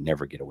 this team might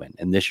never get a win.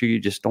 And this year, you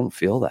just don't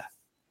feel that.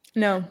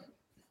 No.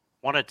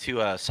 Wanted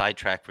to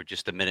sidetrack for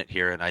just a minute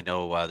here. And I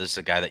know this is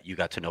a guy that you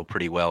got to know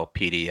pretty well,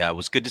 Petey. It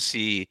was good to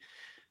see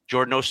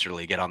Jordan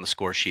Oesterle get on the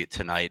score sheet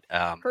tonight.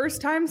 First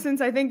time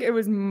since I think it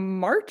was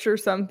March or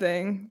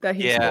something that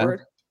he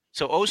scored.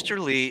 So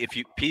Oesterle, if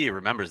Petey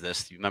remembers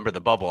this, you remember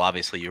the bubble.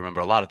 Obviously, you remember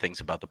a lot of things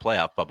about the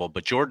playoff bubble.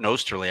 But Jordan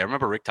Oesterle, I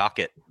remember Rick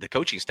Tocchet, the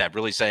coaching staff,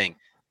 really saying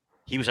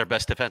he was our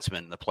best defenseman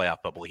in the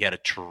playoff bubble. He had a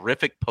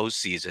terrific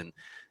postseason,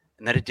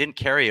 and that it didn't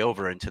carry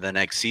over into the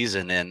next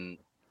season. And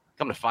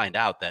come to find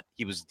out that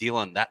he was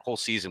dealing that whole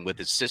season with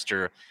his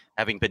sister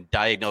having been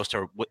diagnosed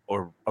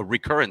or a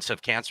recurrence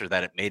of cancer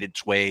that it made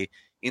its way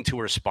into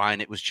her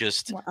spine. It was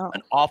just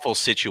an awful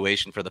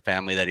situation for the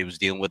family that he was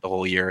dealing with the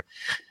whole year.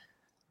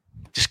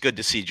 Just good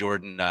to see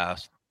Jordan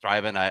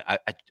thriving. I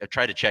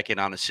tried to check in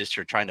on his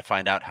sister, trying to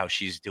find out how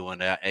she's doing.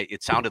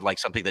 It sounded like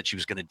something that she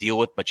was going to deal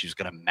with, but she was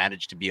going to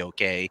manage to be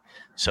okay.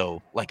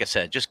 So, like I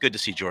said, just good to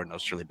see Jordan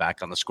Oesterle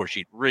back on the score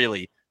sheet.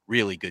 Really,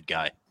 really good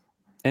guy.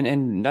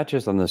 And not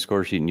just on the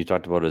score sheet, and you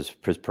talked about his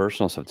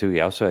personal stuff too. He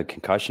also had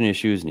concussion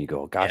issues, and you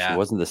go, gosh, he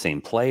wasn't the same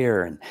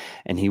player.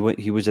 And he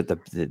was at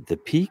the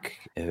peak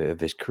of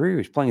his career. He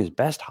was playing his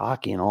best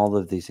hockey, and all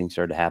of these things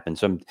started to happen.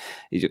 So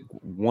he's a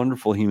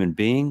wonderful human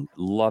being.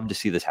 Love to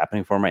see this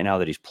happening for him right now,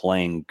 that he's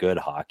playing good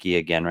hockey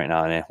again right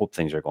now. And I hope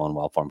things are going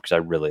well for him, because I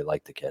really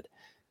like the kid.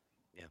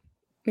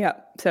 Yeah,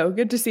 so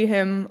good to see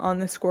him on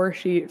the score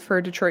sheet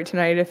for Detroit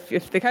tonight.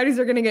 If the Coyotes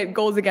are going to get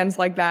goals against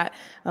like that,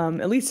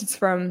 at least it's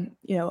from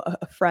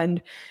a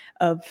friend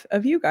of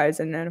you guys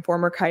and a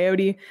former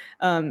Coyote.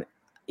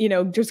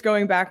 Just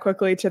going back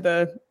quickly to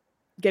the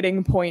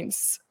getting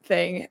points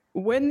thing,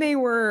 when they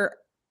were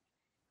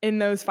in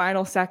those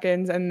final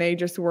seconds and they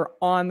just were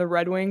on the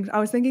Red Wings, I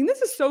was thinking,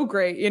 this is so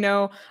great.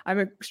 I'm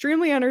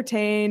extremely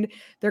entertained.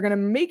 They're going to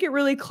make it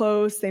really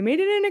close. They made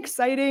it an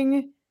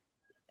exciting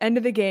end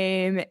of the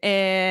game,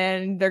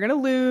 and they're going to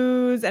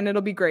lose, and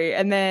it'll be great.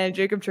 And then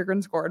Jacob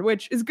Chychrun scored,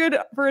 which is good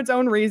for its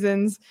own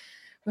reasons.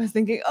 I was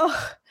thinking,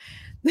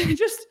 they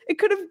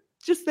could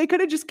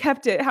have just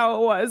kept it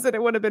how it was, and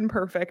it would have been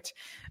perfect.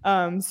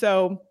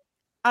 So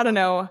I don't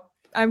know.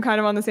 I'm kind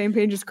of on the same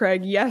page as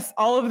Craig. Yes,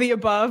 all of the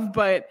above,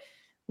 but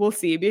we'll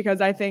see, because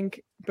I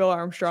think Bill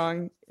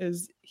Armstrong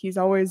he's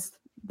always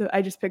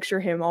I just picture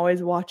him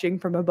always watching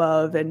from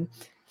above and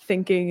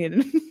thinking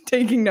and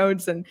taking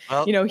notes, and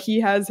he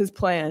has his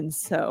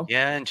plans. So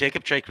yeah, and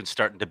Jacob Chikrin's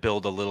starting to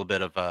build a little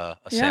bit of a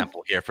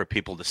sample here for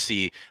people to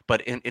see.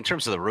 But in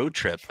terms of the road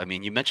trip, I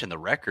mean, you mentioned the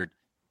record.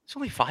 There's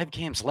only 5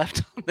 games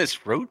left on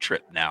this road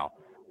trip now.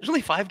 There's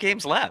only 5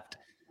 games left.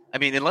 I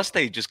mean, unless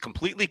they just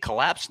completely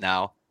collapse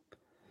now,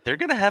 they're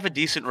going to have a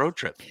decent road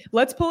trip.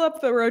 Let's pull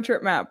up the road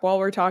trip map while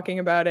we're talking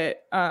about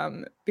it,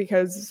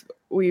 because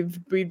we've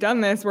done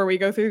this where we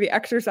go through the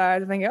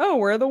exercise and think, oh,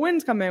 where are the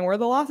wins coming? Where are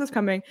the losses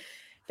coming?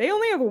 They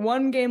only have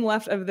 1 game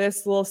left of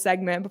this little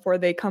segment before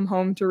they come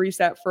home to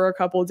reset for a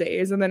couple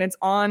days. And then it's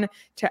on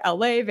to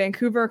LA,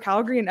 Vancouver,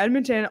 Calgary, and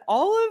Edmonton,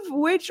 all of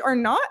which are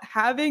not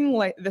having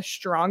like the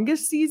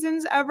strongest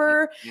seasons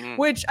ever,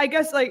 which I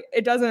guess like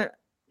it doesn't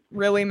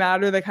really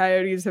matter. The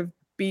Coyotes have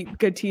beat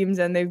good teams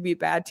and they've beat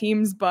bad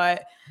teams,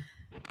 but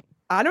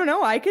I don't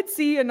know. I could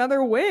see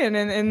another win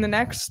in the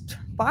next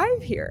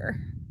 5 here.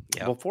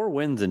 Yeah. Well, 4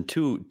 wins and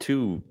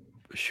two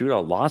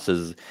shootout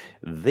losses,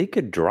 they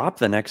could drop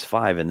the next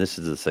 5, and this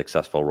is a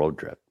successful road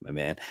trip, my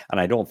man. And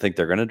I don't think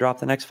they're going to drop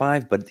the next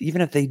 5, but even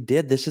if they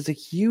did, this is a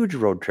huge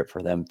road trip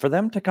for them. For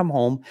them to come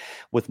home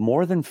with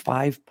more than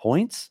 5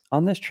 points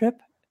on this trip,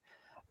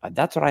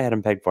 that's what I had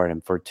him pegged for him,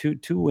 for two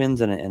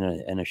wins and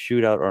a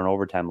shootout or an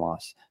overtime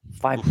loss,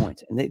 5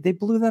 points, and they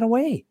blew that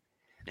away.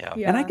 Yeah.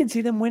 And I can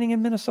see them winning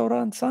in Minnesota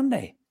on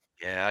Sunday.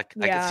 Yeah, I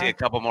can see a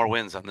couple more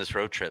wins on this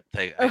road trip.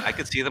 I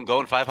could see them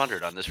going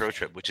 500 on this road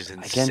trip, which is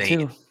insane. I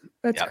can too.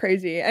 That's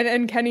crazy.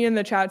 And Kenny in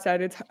the chat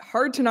said it's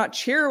hard to not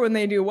cheer when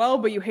they do well,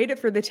 but you hate it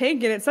for the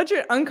tank. And it's such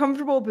an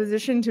uncomfortable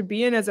position to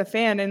be in as a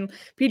fan. And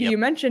Petey, you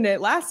mentioned it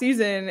last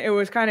season. It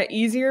was kind of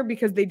easier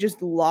because they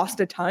just lost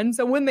a ton.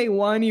 So when they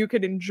won, you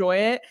could enjoy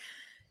it.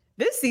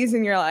 This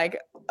season, you're like,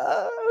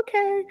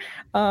 okay.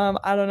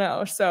 I don't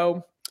know.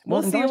 So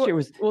we'll see. Last year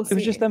it was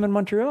just them in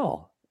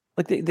Montreal.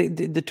 Like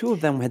the two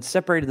of them had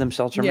separated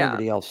themselves from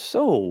everybody else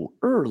so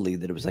early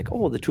that it was like,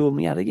 oh, the two of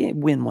them, they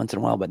win once in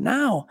a while. But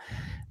now,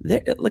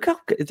 look how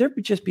they're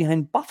just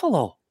behind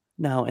Buffalo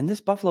now. And this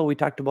Buffalo, we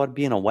talked about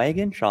being a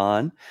wagon,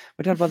 Sean.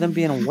 We talked about them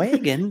being a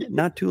wagon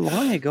not too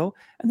long ago,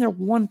 and they're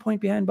 1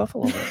 point behind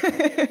Buffalo.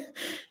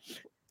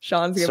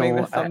 Sean's giving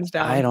the thumbs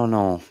down. I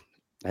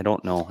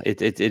don't know.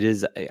 It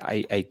is.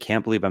 I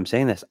can't believe I'm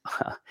saying this.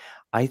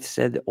 I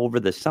said over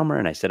the summer,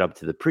 and I said up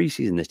to the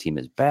preseason, this team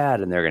is bad,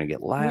 and they're going to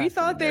get last. We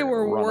thought they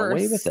were worse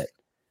away with it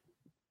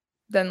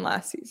than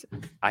last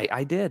season.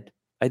 I did.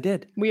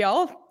 We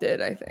all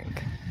did, I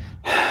think.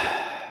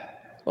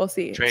 We'll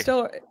see.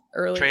 Still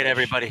early. Trade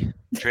everybody.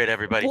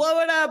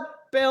 Blow it up,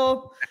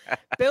 Bill.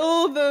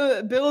 Bill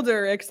the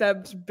builder,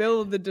 except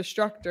Bill the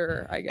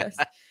destructor, I guess.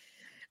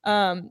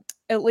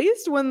 At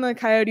least when the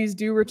Coyotes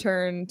do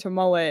return to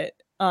Mullet,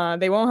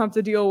 they won't have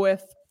to deal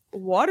with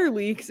water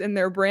leaks in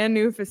their brand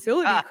new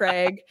facility,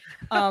 Craig,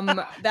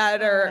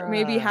 that are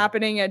maybe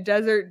happening at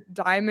Desert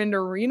Diamond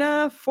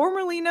Arena,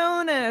 formerly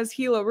known as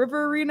Gila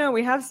River Arena.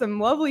 We have some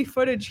lovely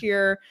footage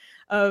here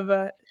of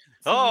leaks.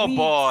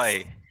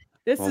 Boy.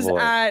 This is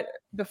at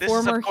the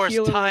former of course,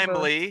 Gila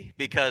timely River.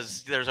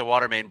 Because there's a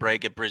water main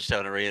break at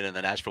Bridgestone Arena and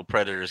the Nashville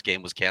Predators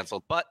game was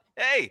canceled. But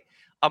hey,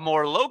 a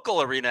more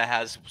local arena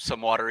has some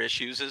water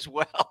issues as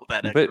well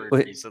that occurred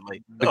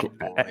recently.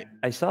 Okay,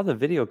 I saw the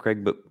video,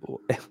 Craig, but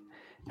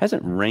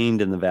hasn't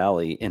rained in the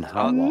valley in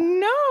how long?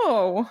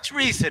 No. It's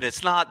recent.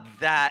 It's not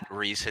that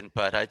recent,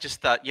 but I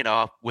just thought,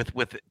 with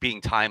it being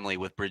timely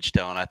with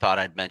Bridgestone, I thought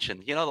I'd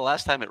mention, the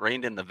last time it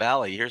rained in the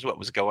valley, here's what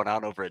was going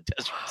on over at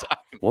Desert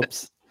Diamond.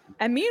 Whoops.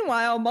 And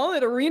meanwhile,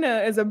 Mullet Arena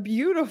is a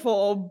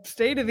beautiful,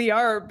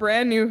 state-of-the-art,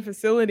 brand new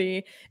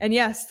facility. And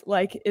yes,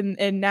 like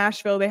in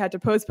Nashville, they had to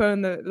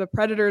postpone the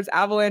Predators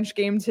Avalanche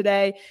game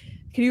today.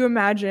 Can you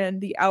imagine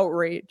the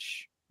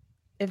outrage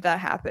if that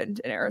happened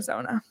in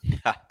Arizona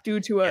due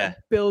to a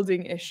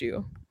building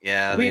issue?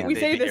 Yeah. We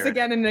say this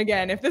again and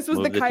again. If this was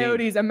the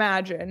Coyotes,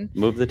 imagine.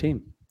 Move the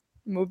team.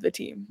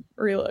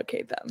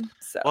 Relocate them.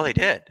 So. Well, they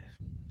did.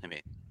 I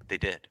mean, they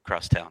did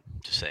across town,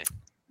 just saying.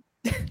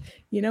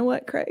 You know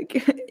what,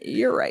 Craig?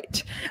 You're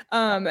right.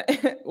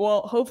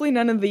 Well, hopefully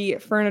none of the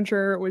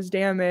furniture was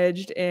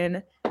damaged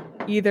in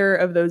either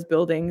of those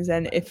buildings.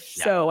 And if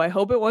so, I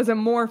hope it wasn't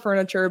more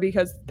furniture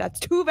because that's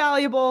too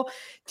valuable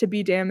to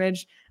be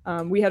damaged.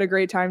 We had a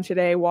great time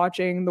today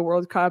watching the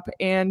World Cup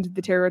and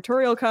the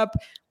Territorial Cup.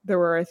 There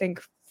were, I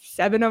think,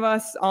 7 of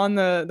us on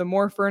the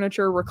More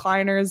Furniture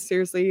recliners.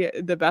 Seriously,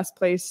 the best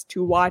place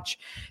to watch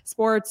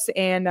sports.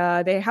 And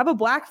they have a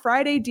Black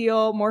Friday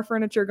deal, More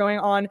Furniture, going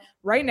on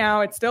right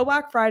now. It's still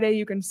Black Friday.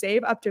 You can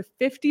save up to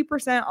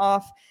 50%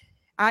 off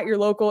at your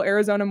local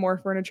Arizona More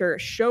Furniture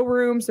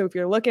showroom. So if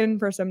you're looking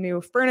for some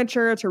new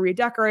furniture to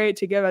redecorate,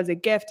 to give as a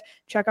gift,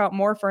 check out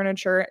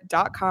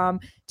morefurniture.com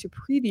to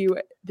preview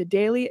the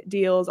daily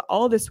deals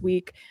all this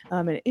week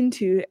and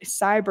into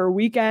Cyber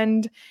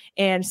Weekend.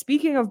 And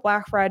speaking of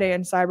Black Friday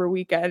and Cyber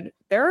Weekend,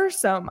 there are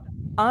some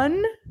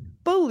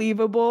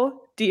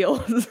unbelievable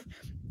deals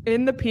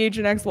in the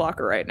PHNX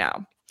locker right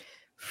now.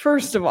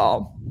 First of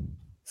all,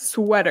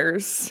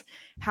 sweaters.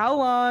 How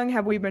long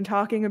have we been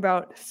talking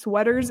about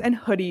sweaters and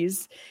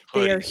hoodies?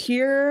 They are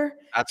here.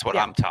 That's what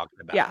Yeah. I'm talking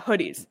about. Yeah,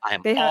 hoodies. I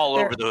am They have- all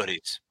they're- over the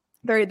hoodies.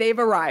 They've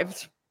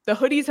arrived. The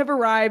hoodies have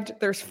arrived.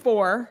 There's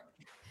 4.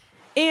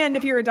 And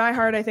if you're a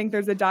diehard, I think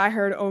there's a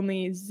diehard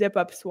only zip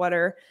up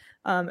sweater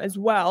as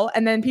well.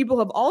 And then people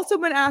have also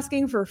been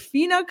asking for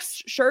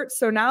Phoenix shirts.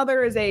 So now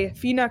there is a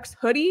Phoenix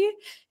hoodie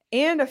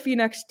and a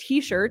Phoenix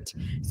t-shirt.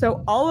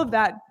 So all of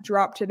that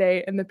dropped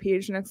today in the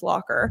PHNX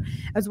locker,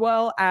 as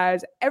well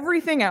as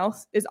everything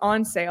else is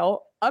on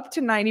sale up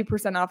to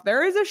 90% off.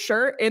 There is a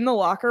shirt in the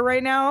locker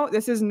right now.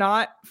 This is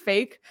not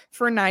fake,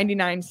 for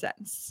 99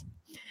 cents.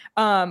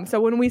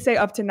 So when we say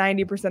up to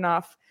 90%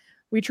 off,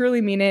 we truly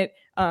mean it.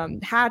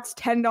 Hats,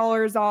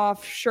 $10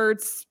 off,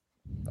 shirts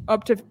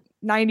up to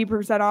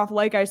 90% off.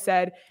 Like I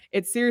said,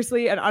 it's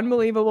seriously an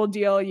unbelievable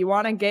deal. You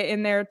want to get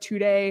in there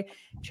today,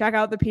 check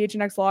out the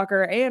PHNX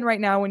locker. And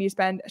right now, when you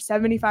spend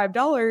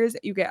 $75,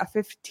 you get a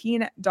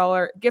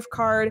 $15 gift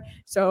card.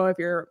 So if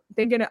you're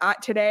thinking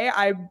today,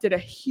 I did a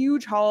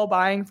huge haul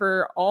buying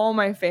for all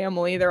my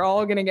family. They're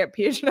all going to get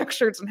PHNX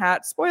shirts and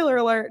hats. Spoiler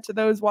alert to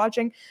those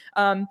watching.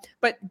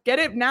 But get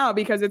it now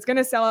because it's going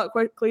to sell out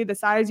quickly. The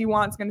size you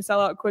want is going to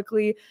sell out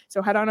quickly.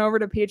 So head on over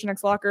to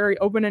PHNX locker,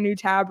 open a new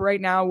tab right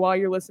now while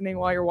you're listening,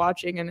 while you're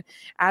watching, and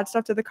add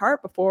stuff to the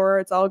cart before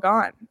it's all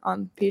gone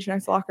on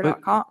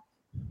phnxlocker.com.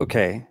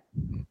 Okay.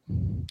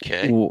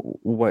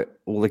 What,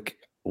 like,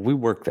 we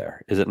work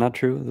there. Is it not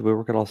true that we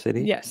work at All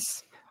City?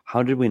 Yes.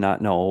 How did we not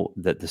know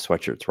that the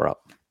sweatshirts were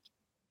up?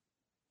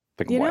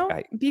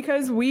 Like,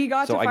 because we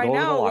got to find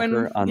out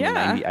when on the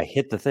 90, I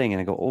hit the thing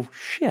and I go, oh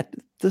shit,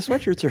 the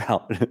sweatshirts are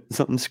out.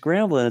 So I'm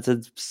scrambling. It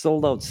said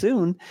sold out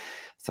soon.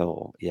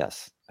 So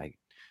yes, I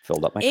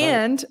filled up my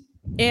cart.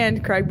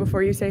 And Craig,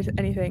 before you say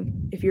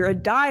anything, if you're a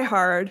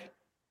diehard,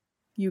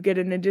 you get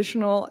an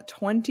additional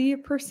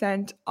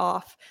 20%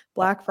 off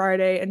Black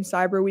Friday and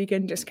Cyber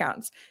Weekend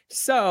discounts.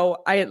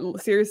 So I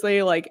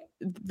seriously, like,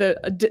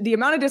 the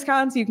amount of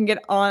discounts you can get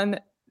on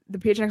the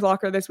PHNX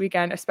locker this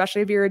weekend,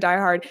 especially if you're a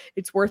diehard,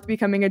 it's worth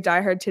becoming a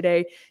diehard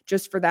today.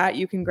 Just for that,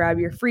 you can grab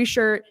your free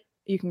shirt,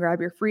 you can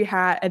grab your free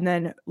hat, and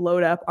then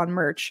load up on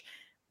merch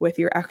with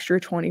your extra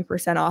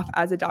 20% off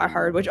as a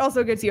diehard, which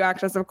also gets you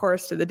access, of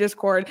course, to the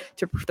Discord,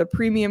 to the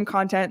premium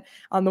content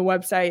on the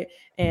website,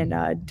 and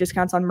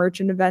discounts on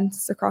merch and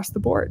events across the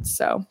board.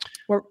 So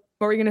what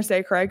were you going to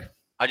say, Craig?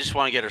 I just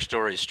want to get our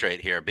stories straight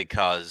here,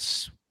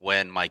 because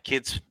when my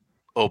kids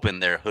open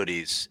their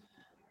hoodies,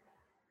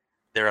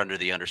 they're under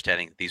the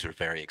understanding that these were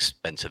very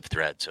expensive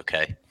threads,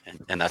 okay?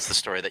 And that's the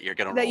story that you're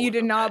going to roll. That you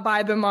did not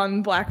buy them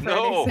on Black Friday.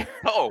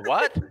 No,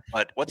 what?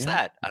 What's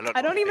that?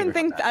 I don't even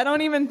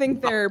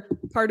think they're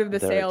part of the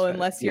sale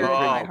unless you're a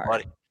diehard.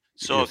 Buddy.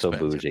 So expensive.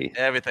 So bougie.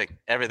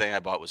 Everything I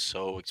bought was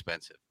so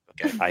expensive.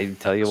 Okay. I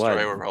tell you what,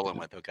 story we're rolling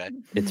with. Okay.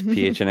 It's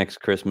PHNX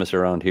Christmas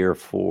around here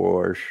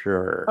for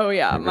sure. Oh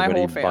yeah, Everybody my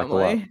whole buckle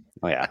up. family.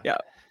 Oh yeah. Yeah.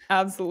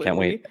 Absolutely. Can't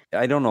wait.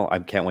 I don't know. I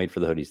can't wait for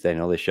the hoodies. I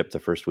know they ship the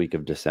first week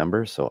of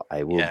December, so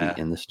I will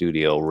be in the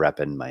studio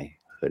repping my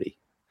hoodie.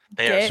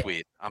 They are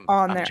sweet. I'm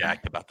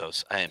jacked about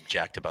those. I am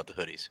jacked about the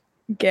hoodies.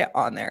 Get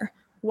on there.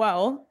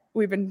 Well,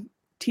 we've been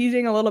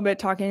teasing a little bit,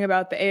 talking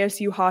about the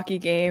ASU hockey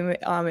game.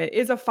 It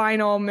is a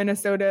final,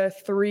 Minnesota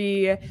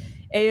 3,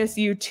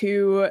 ASU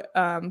 2.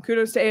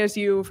 Kudos to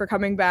ASU for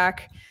coming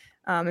back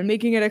and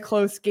making it a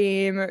close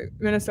game.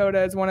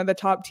 Minnesota is one of the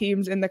top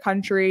teams in the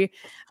country.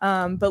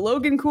 But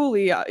Logan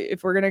Cooley,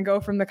 if we're going to go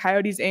from the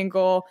Coyotes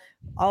angle,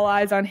 all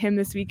eyes on him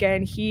this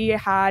weekend. He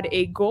had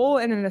a goal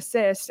and an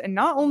assist. And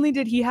not only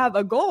did he have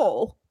a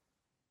goal,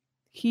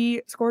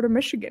 he scored a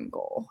Michigan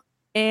goal.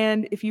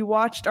 And if you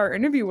watched our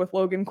interview with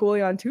Logan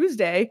Cooley on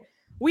Tuesday,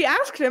 we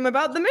asked him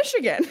about the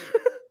Michigan.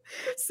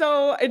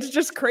 So it's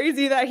just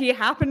crazy that he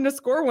happened to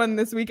score one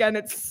this weekend.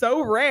 It's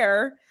so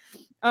rare.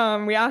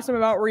 We asked him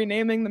about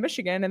renaming the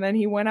Michigan, and then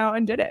he went out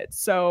and did it.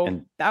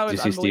 So that was.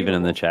 Did you see Steven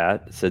in the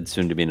chat said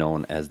soon to be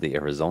known as the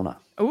Arizona?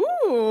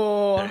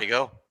 Ooh, there you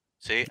go.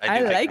 See, I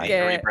like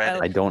it.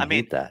 I don't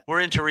hate that. We're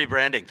into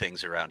rebranding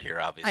things around here,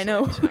 obviously. I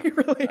know, we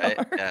really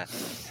are.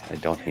 I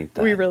don't hate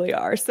that. We really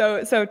are.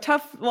 So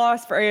tough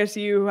loss for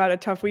ASU, who had a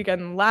tough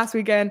weekend last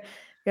weekend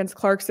against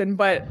Clarkson,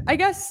 but I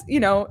guess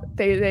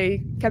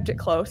they kept it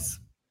close.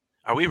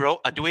 Are we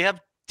do we have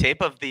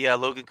tape of the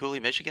Logan Cooley,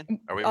 Michigan?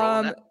 Are we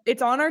rolling that?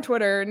 It's on our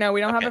Twitter. No, we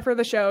don't have it for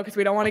the show because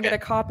we don't want to get a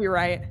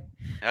copyright.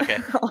 Okay.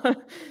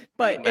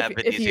 But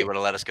if you would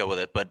have let us go with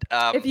it, but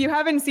if you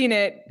haven't seen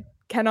it,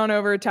 head on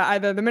over to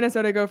either the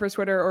Minnesota Gophers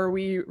Twitter or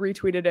we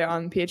retweeted it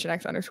on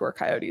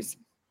PHNX_Coyotes.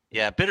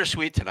 Yeah,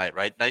 bittersweet tonight,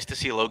 right? Nice to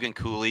see Logan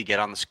Cooley get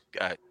on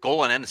the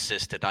goal and an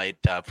assist tonight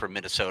for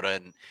Minnesota,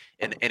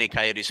 and any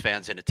Coyotes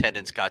fans in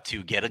attendance got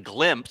to get a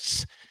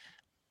glimpse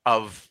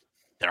of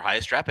their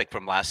highest draft pick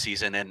from last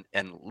season,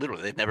 and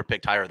literally they've never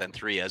picked higher than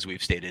 3, as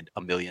we've stated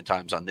a million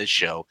times on this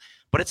show.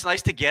 But it's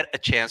nice to get a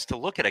chance to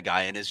look at a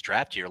guy in his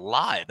draft year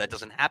live. That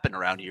doesn't happen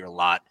around here a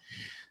lot.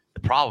 The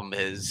problem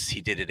is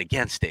he did it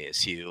against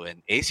ASU,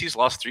 and ASU's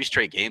lost 3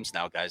 straight games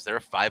now, guys. They're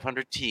a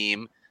 500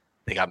 team.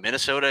 They got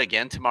Minnesota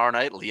again tomorrow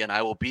night. Leah and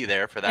I will be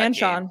there for that and game.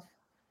 Sean.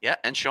 Yeah,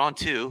 and Sean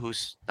too,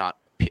 who's not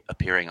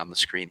appearing on the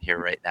screen here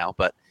right now.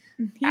 But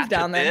He's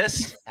down there.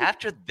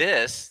 After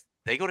this,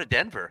 they go to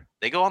Denver.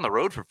 They go on the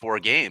road for 4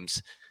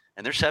 games,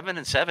 and they're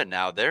 7-7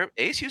 now.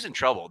 ASU's in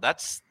trouble.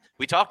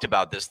 We talked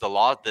about this.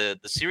 The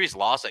series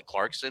loss at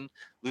Clarkson,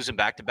 losing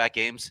back-to-back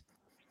games,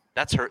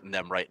 that's hurting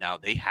them right now.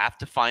 They have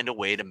to find a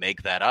way to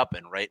make that up.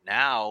 And right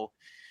now,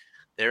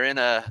 they're in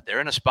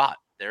a spot.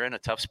 They're in a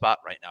tough spot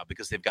right now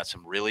because they've got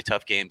some really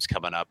tough games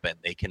coming up, and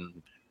they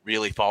can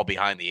really fall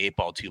behind the 8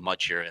 ball too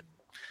much here. And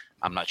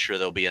I'm not sure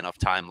there'll be enough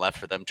time left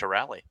for them to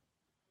rally.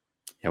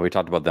 Yeah, we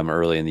talked about them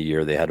early in the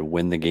year. They had to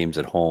win the games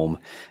at home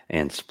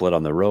and split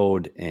on the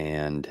road,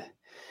 and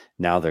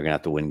now they're going to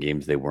have to win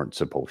games they weren't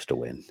supposed to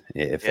win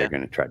if they're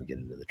going to try to get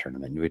into the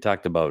tournament. We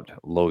talked about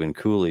Logan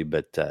Cooley,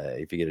 but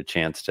if you get a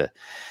chance to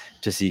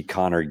see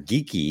Connor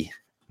Geekie,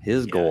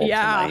 his goal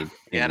tonight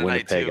in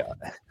Winnipeg.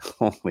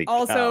 Holy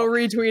also cow.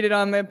 Retweeted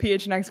on the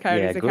PHNX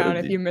Coyotes account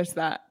if you missed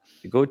that.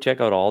 Go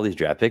check out all these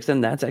draft picks,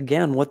 and that's,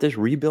 again, what this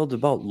rebuild's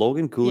about.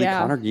 Logan Cooley,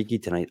 Connor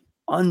Geekie tonight.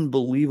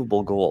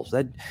 Unbelievable goals.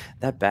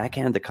 That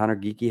backhand that Connor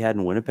Geekie had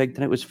in Winnipeg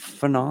tonight was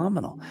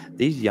phenomenal.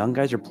 These young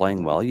guys are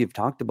playing well. You've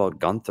talked about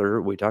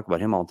Gunther. We talk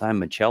about him all the time.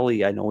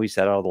 Michelli, I know he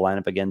sat out of the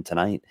lineup again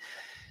tonight.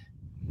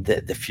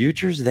 The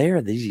future's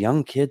there. These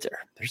young kids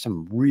there's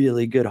some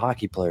really good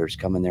hockey players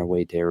coming their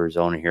way to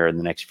Arizona here in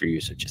the next few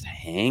years. So just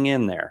hang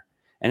in there.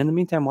 And in the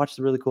meantime, watch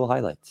the really cool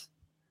highlights.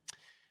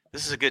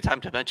 This is a good time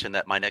to mention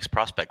that my next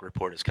prospect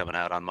report is coming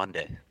out on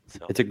Monday.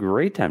 So it's a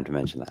great time to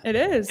mention that. It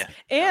is. Yeah.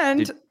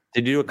 And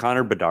did you do a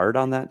Connor Bedard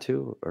on that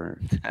too, or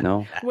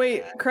no?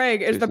 Wait,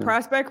 Craig, is the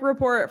prospect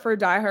report for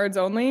diehards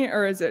only,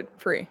 or is it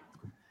free?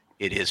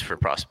 It is for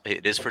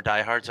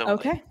diehards only.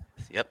 Okay.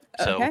 Yep.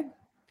 So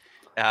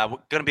we're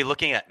going to be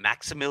looking at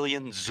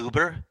Maximilian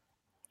Zuber.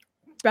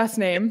 Best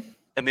name.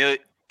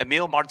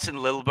 Emil Martin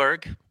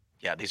Lilberg.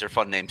 Yeah, these are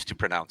fun names to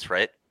pronounce,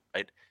 right?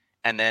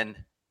 And then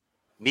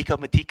Miko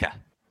Matika.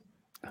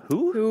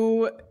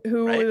 Who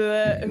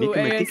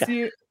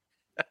ASU?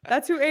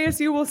 That's who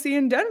ASU will see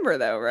in Denver,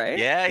 though, right?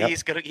 Yeah, yep.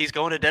 He's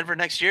going to Denver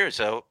next year.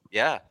 So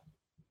yeah.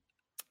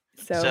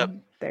 So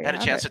had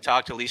a chance to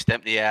talk to Lee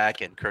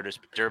Stempniak and Curtis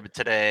Durbin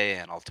today,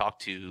 and I'll talk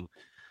to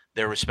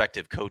their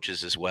respective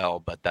coaches as well.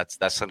 But that's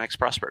the next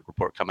prospect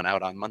report coming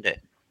out on Monday.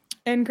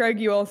 And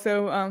Craig, you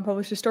also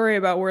published a story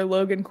about where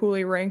Logan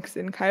Cooley ranks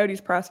in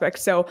Coyotes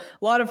prospects. So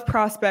a lot of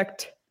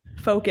prospect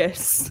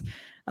focus.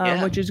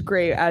 Which is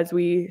great as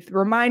we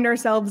remind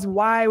ourselves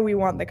why we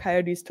want the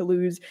Coyotes to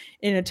lose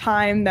in a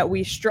time that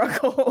we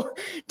struggle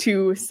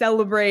to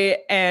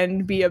celebrate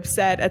and be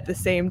upset at the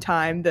same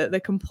time.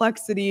 The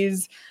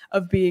complexities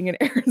of being an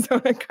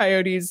Arizona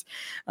Coyotes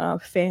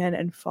fan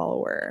and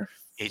follower.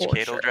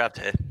 HK till draft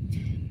day.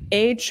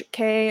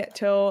 HK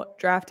till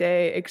draft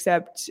day,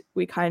 except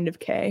we kind of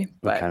K.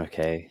 But kind of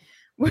K.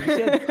 You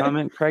said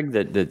comment, Craig,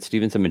 that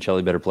Stevenson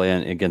Michelli better play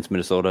against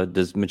Minnesota.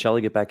 Does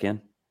Michelli get back in?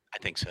 I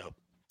think so.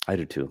 I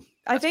do too.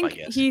 I think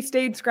he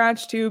stayed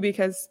scratched too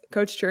because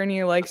Coach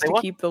Cherney likes to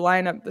keep the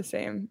lineup the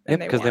same. And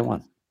because they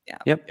won. Yeah.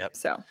 Yep.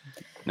 So.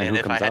 And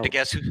if I had to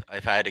guess,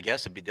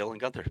 it'd be Dylan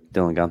Gunther.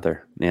 Dylan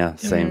Gunther. Yeah.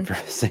 Same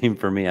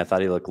for me. I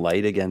thought he looked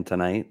light again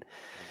tonight.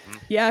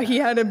 Yeah, he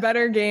had a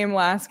better game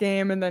last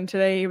game, and then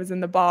today he was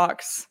in the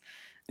box.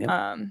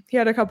 Yep. He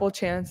had a couple of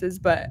chances,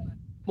 but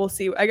we'll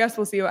see. I guess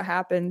we'll see what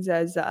happens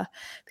as the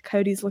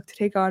Coyotes look to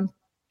take on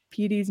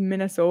PD's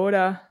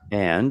Minnesota.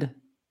 And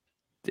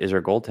is there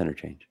a goaltender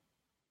change?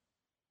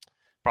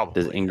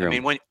 Probably. Does Ingram? I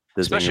mean,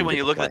 especially when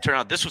you look at the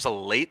turnout, this was a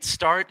late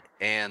start,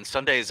 and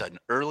Sunday is an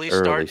early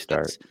start.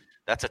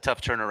 That's a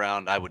tough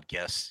turnaround, I would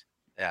guess.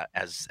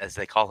 As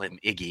they call him,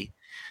 Iggy.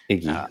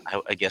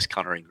 I guess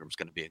Connor Ingram's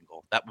going to be in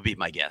goal. That would be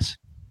my guess.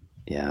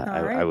 Yeah,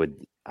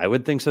 I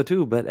would think so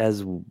too. But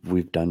as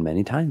we've done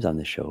many times on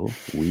the show,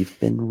 we've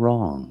been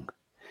wrong.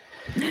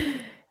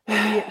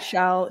 We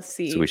shall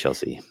see. So we shall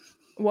see.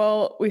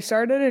 Well, we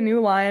started a new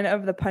line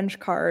of the punch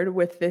card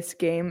with this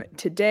game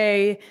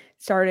today,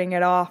 starting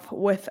it off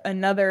with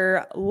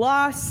another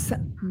loss,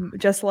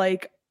 just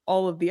like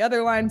all of the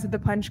other lines of the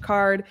punch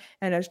card.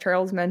 And as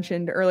Charles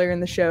mentioned earlier in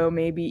the show,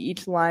 maybe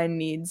each line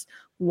needs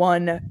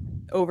one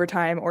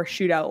overtime or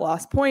shootout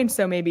loss point.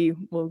 So maybe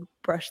we'll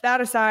brush that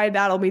aside.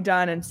 That'll be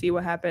done and see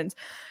what happens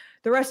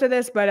the rest of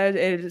this. But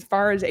as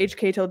far as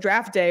HK till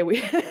draft day,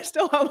 we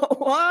still have a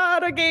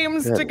lot of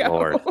games to go.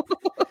 Lord.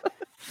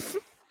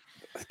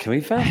 Can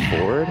we fast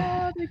forward?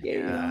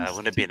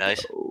 Wouldn't it be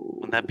nice?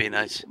 Wouldn't that be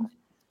nice?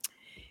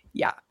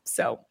 Yeah.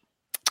 So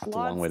it's a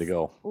long way to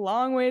go.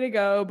 Long way to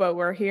go, but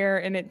we're here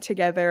in it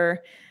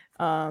together.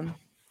 And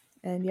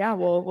yeah,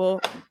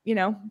 we'll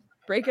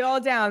break it all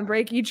down,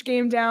 break each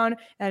game down.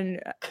 And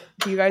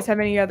do you guys have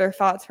any other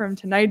thoughts from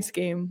tonight's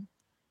game?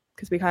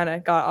 Because we kind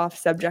of got off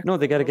subject. No,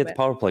 they got to get the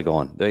power play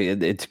going.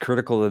 It's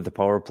critical that the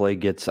power play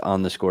gets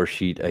on the score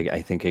sheet.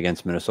 I think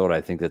against Minnesota,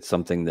 I think that's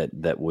something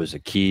that was a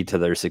key to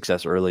their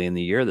success early in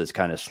the year that's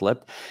kind of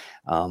slipped.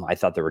 I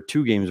thought there were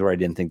 2 games where I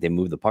didn't think they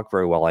moved the puck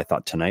very well. I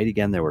thought tonight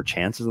again there were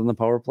chances on the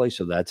power play,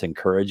 so that's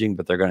encouraging.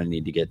 But they're going to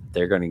need to get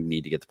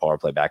the power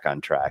play back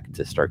on track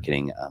to start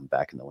getting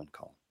back in the win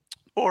column.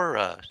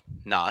 Or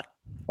not,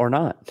 or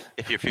not,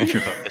 if you're future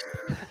focused.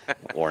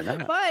 or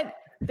not. But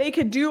they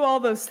could do all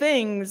those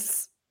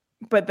things,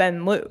 but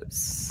then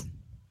lose.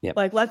 Yep.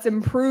 Like, let's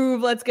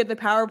improve. Let's get the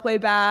power play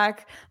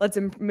back. Let's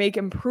make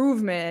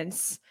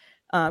improvements.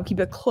 Keep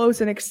it close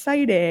and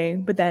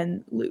exciting, but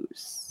then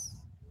lose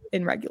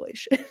in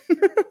regulation.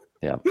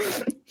 Yeah.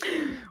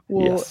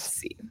 We'll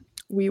see.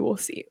 We will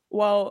see.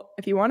 Well,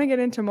 if you want to get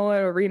into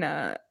Mullett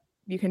Arena,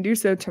 you can do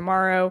so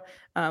tomorrow.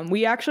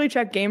 We actually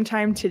checked Game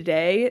Time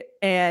today,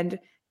 and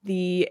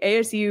the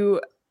ASU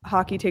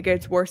hockey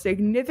tickets were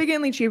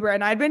significantly cheaper.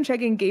 And I'd been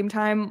checking Game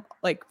Time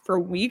like for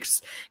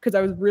weeks because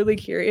I was really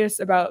curious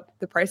about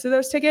the price of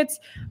those tickets.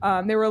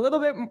 They were a little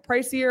bit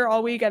pricier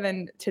all week. And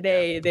then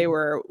today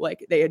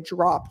they had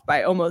dropped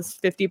by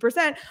almost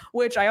 50%,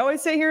 which I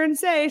always say here and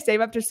save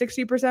up to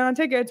 60% on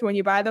tickets when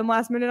you buy them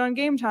last minute on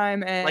Game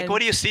Time. And like,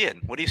 what are you seeing?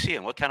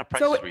 What kind of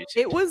prices were you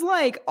seeing? It was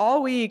like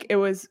all week, it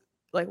was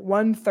like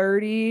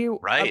 $130.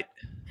 Right.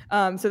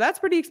 So that's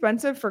pretty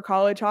expensive for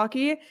college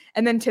hockey.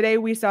 And then today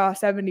we saw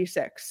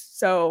 76.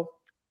 So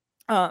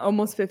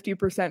almost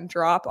 50%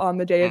 drop on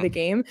the day of the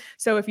game.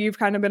 So if you've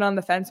kind of been on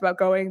the fence about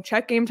going,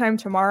 check Game Time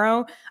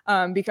tomorrow,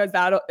 because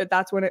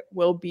that's when it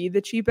will be the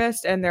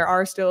cheapest. And there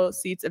are still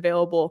seats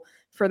available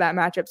for that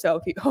matchup.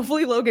 So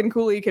hopefully Logan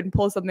Cooley can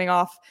pull something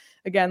off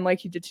again like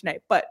he did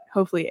tonight, but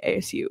hopefully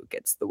ASU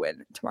gets the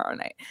win tomorrow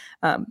night.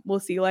 We'll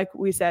see. Like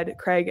we said,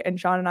 Craig and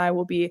Sean and I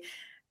will be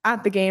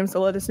at the game.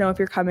 So let us know if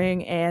you're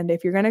coming. And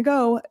if you're going to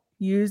go,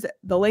 use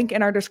the link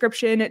in our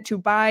description to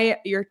buy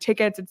your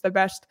tickets. It's the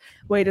best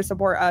way to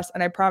support us.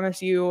 And I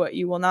promise you,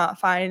 you will not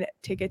find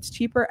tickets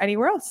cheaper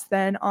anywhere else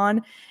than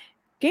on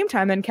Game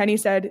Time. And Kenny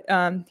said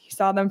he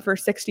saw them for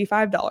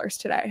 $65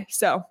 today.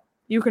 So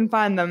you can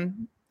find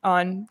them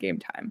on Game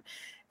Time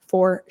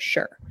for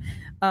sure.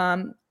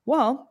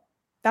 Well,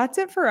 that's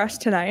it for us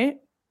tonight.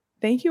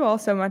 Thank you all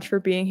so much for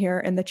being here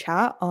in the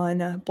chat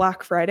on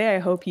Black Friday. I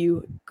hope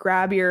you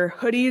grab your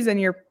hoodies and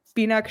your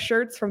V-neck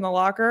shirts from the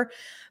locker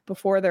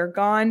before they're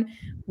gone.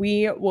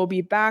 We will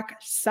be back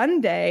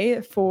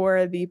Sunday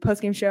for the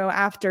postgame show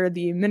after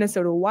the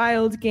Minnesota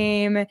Wild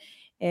game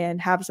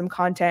and have some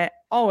content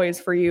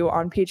always for you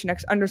on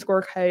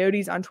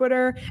PHNX_Coyotes on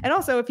Twitter. And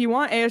also, if you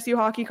want ASU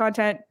hockey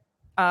content,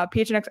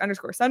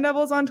 PHNX_Sun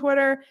Devils on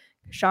Twitter.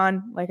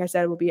 Sean, like I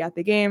said, will be at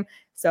the game.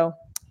 So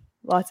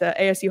lots of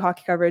ASU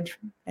hockey coverage,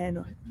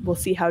 and we'll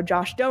see how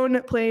Josh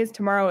Doan plays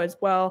tomorrow as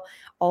well,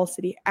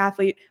 all-city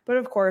athlete. But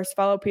of course,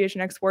 follow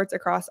PHNX Sports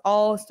across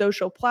all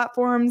social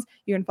platforms.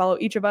 You can follow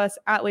each of us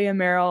at Liam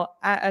Merrill,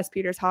 at S.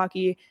 Peters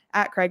Hockey,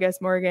 at Craig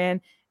S. Morgan,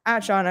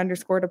 at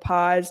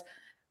Sean_DePaz.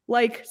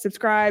 Like,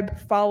 subscribe,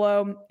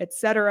 follow,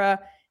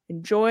 etc.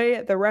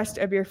 Enjoy the rest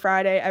of your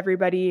Friday,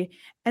 everybody,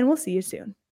 and we'll see you soon.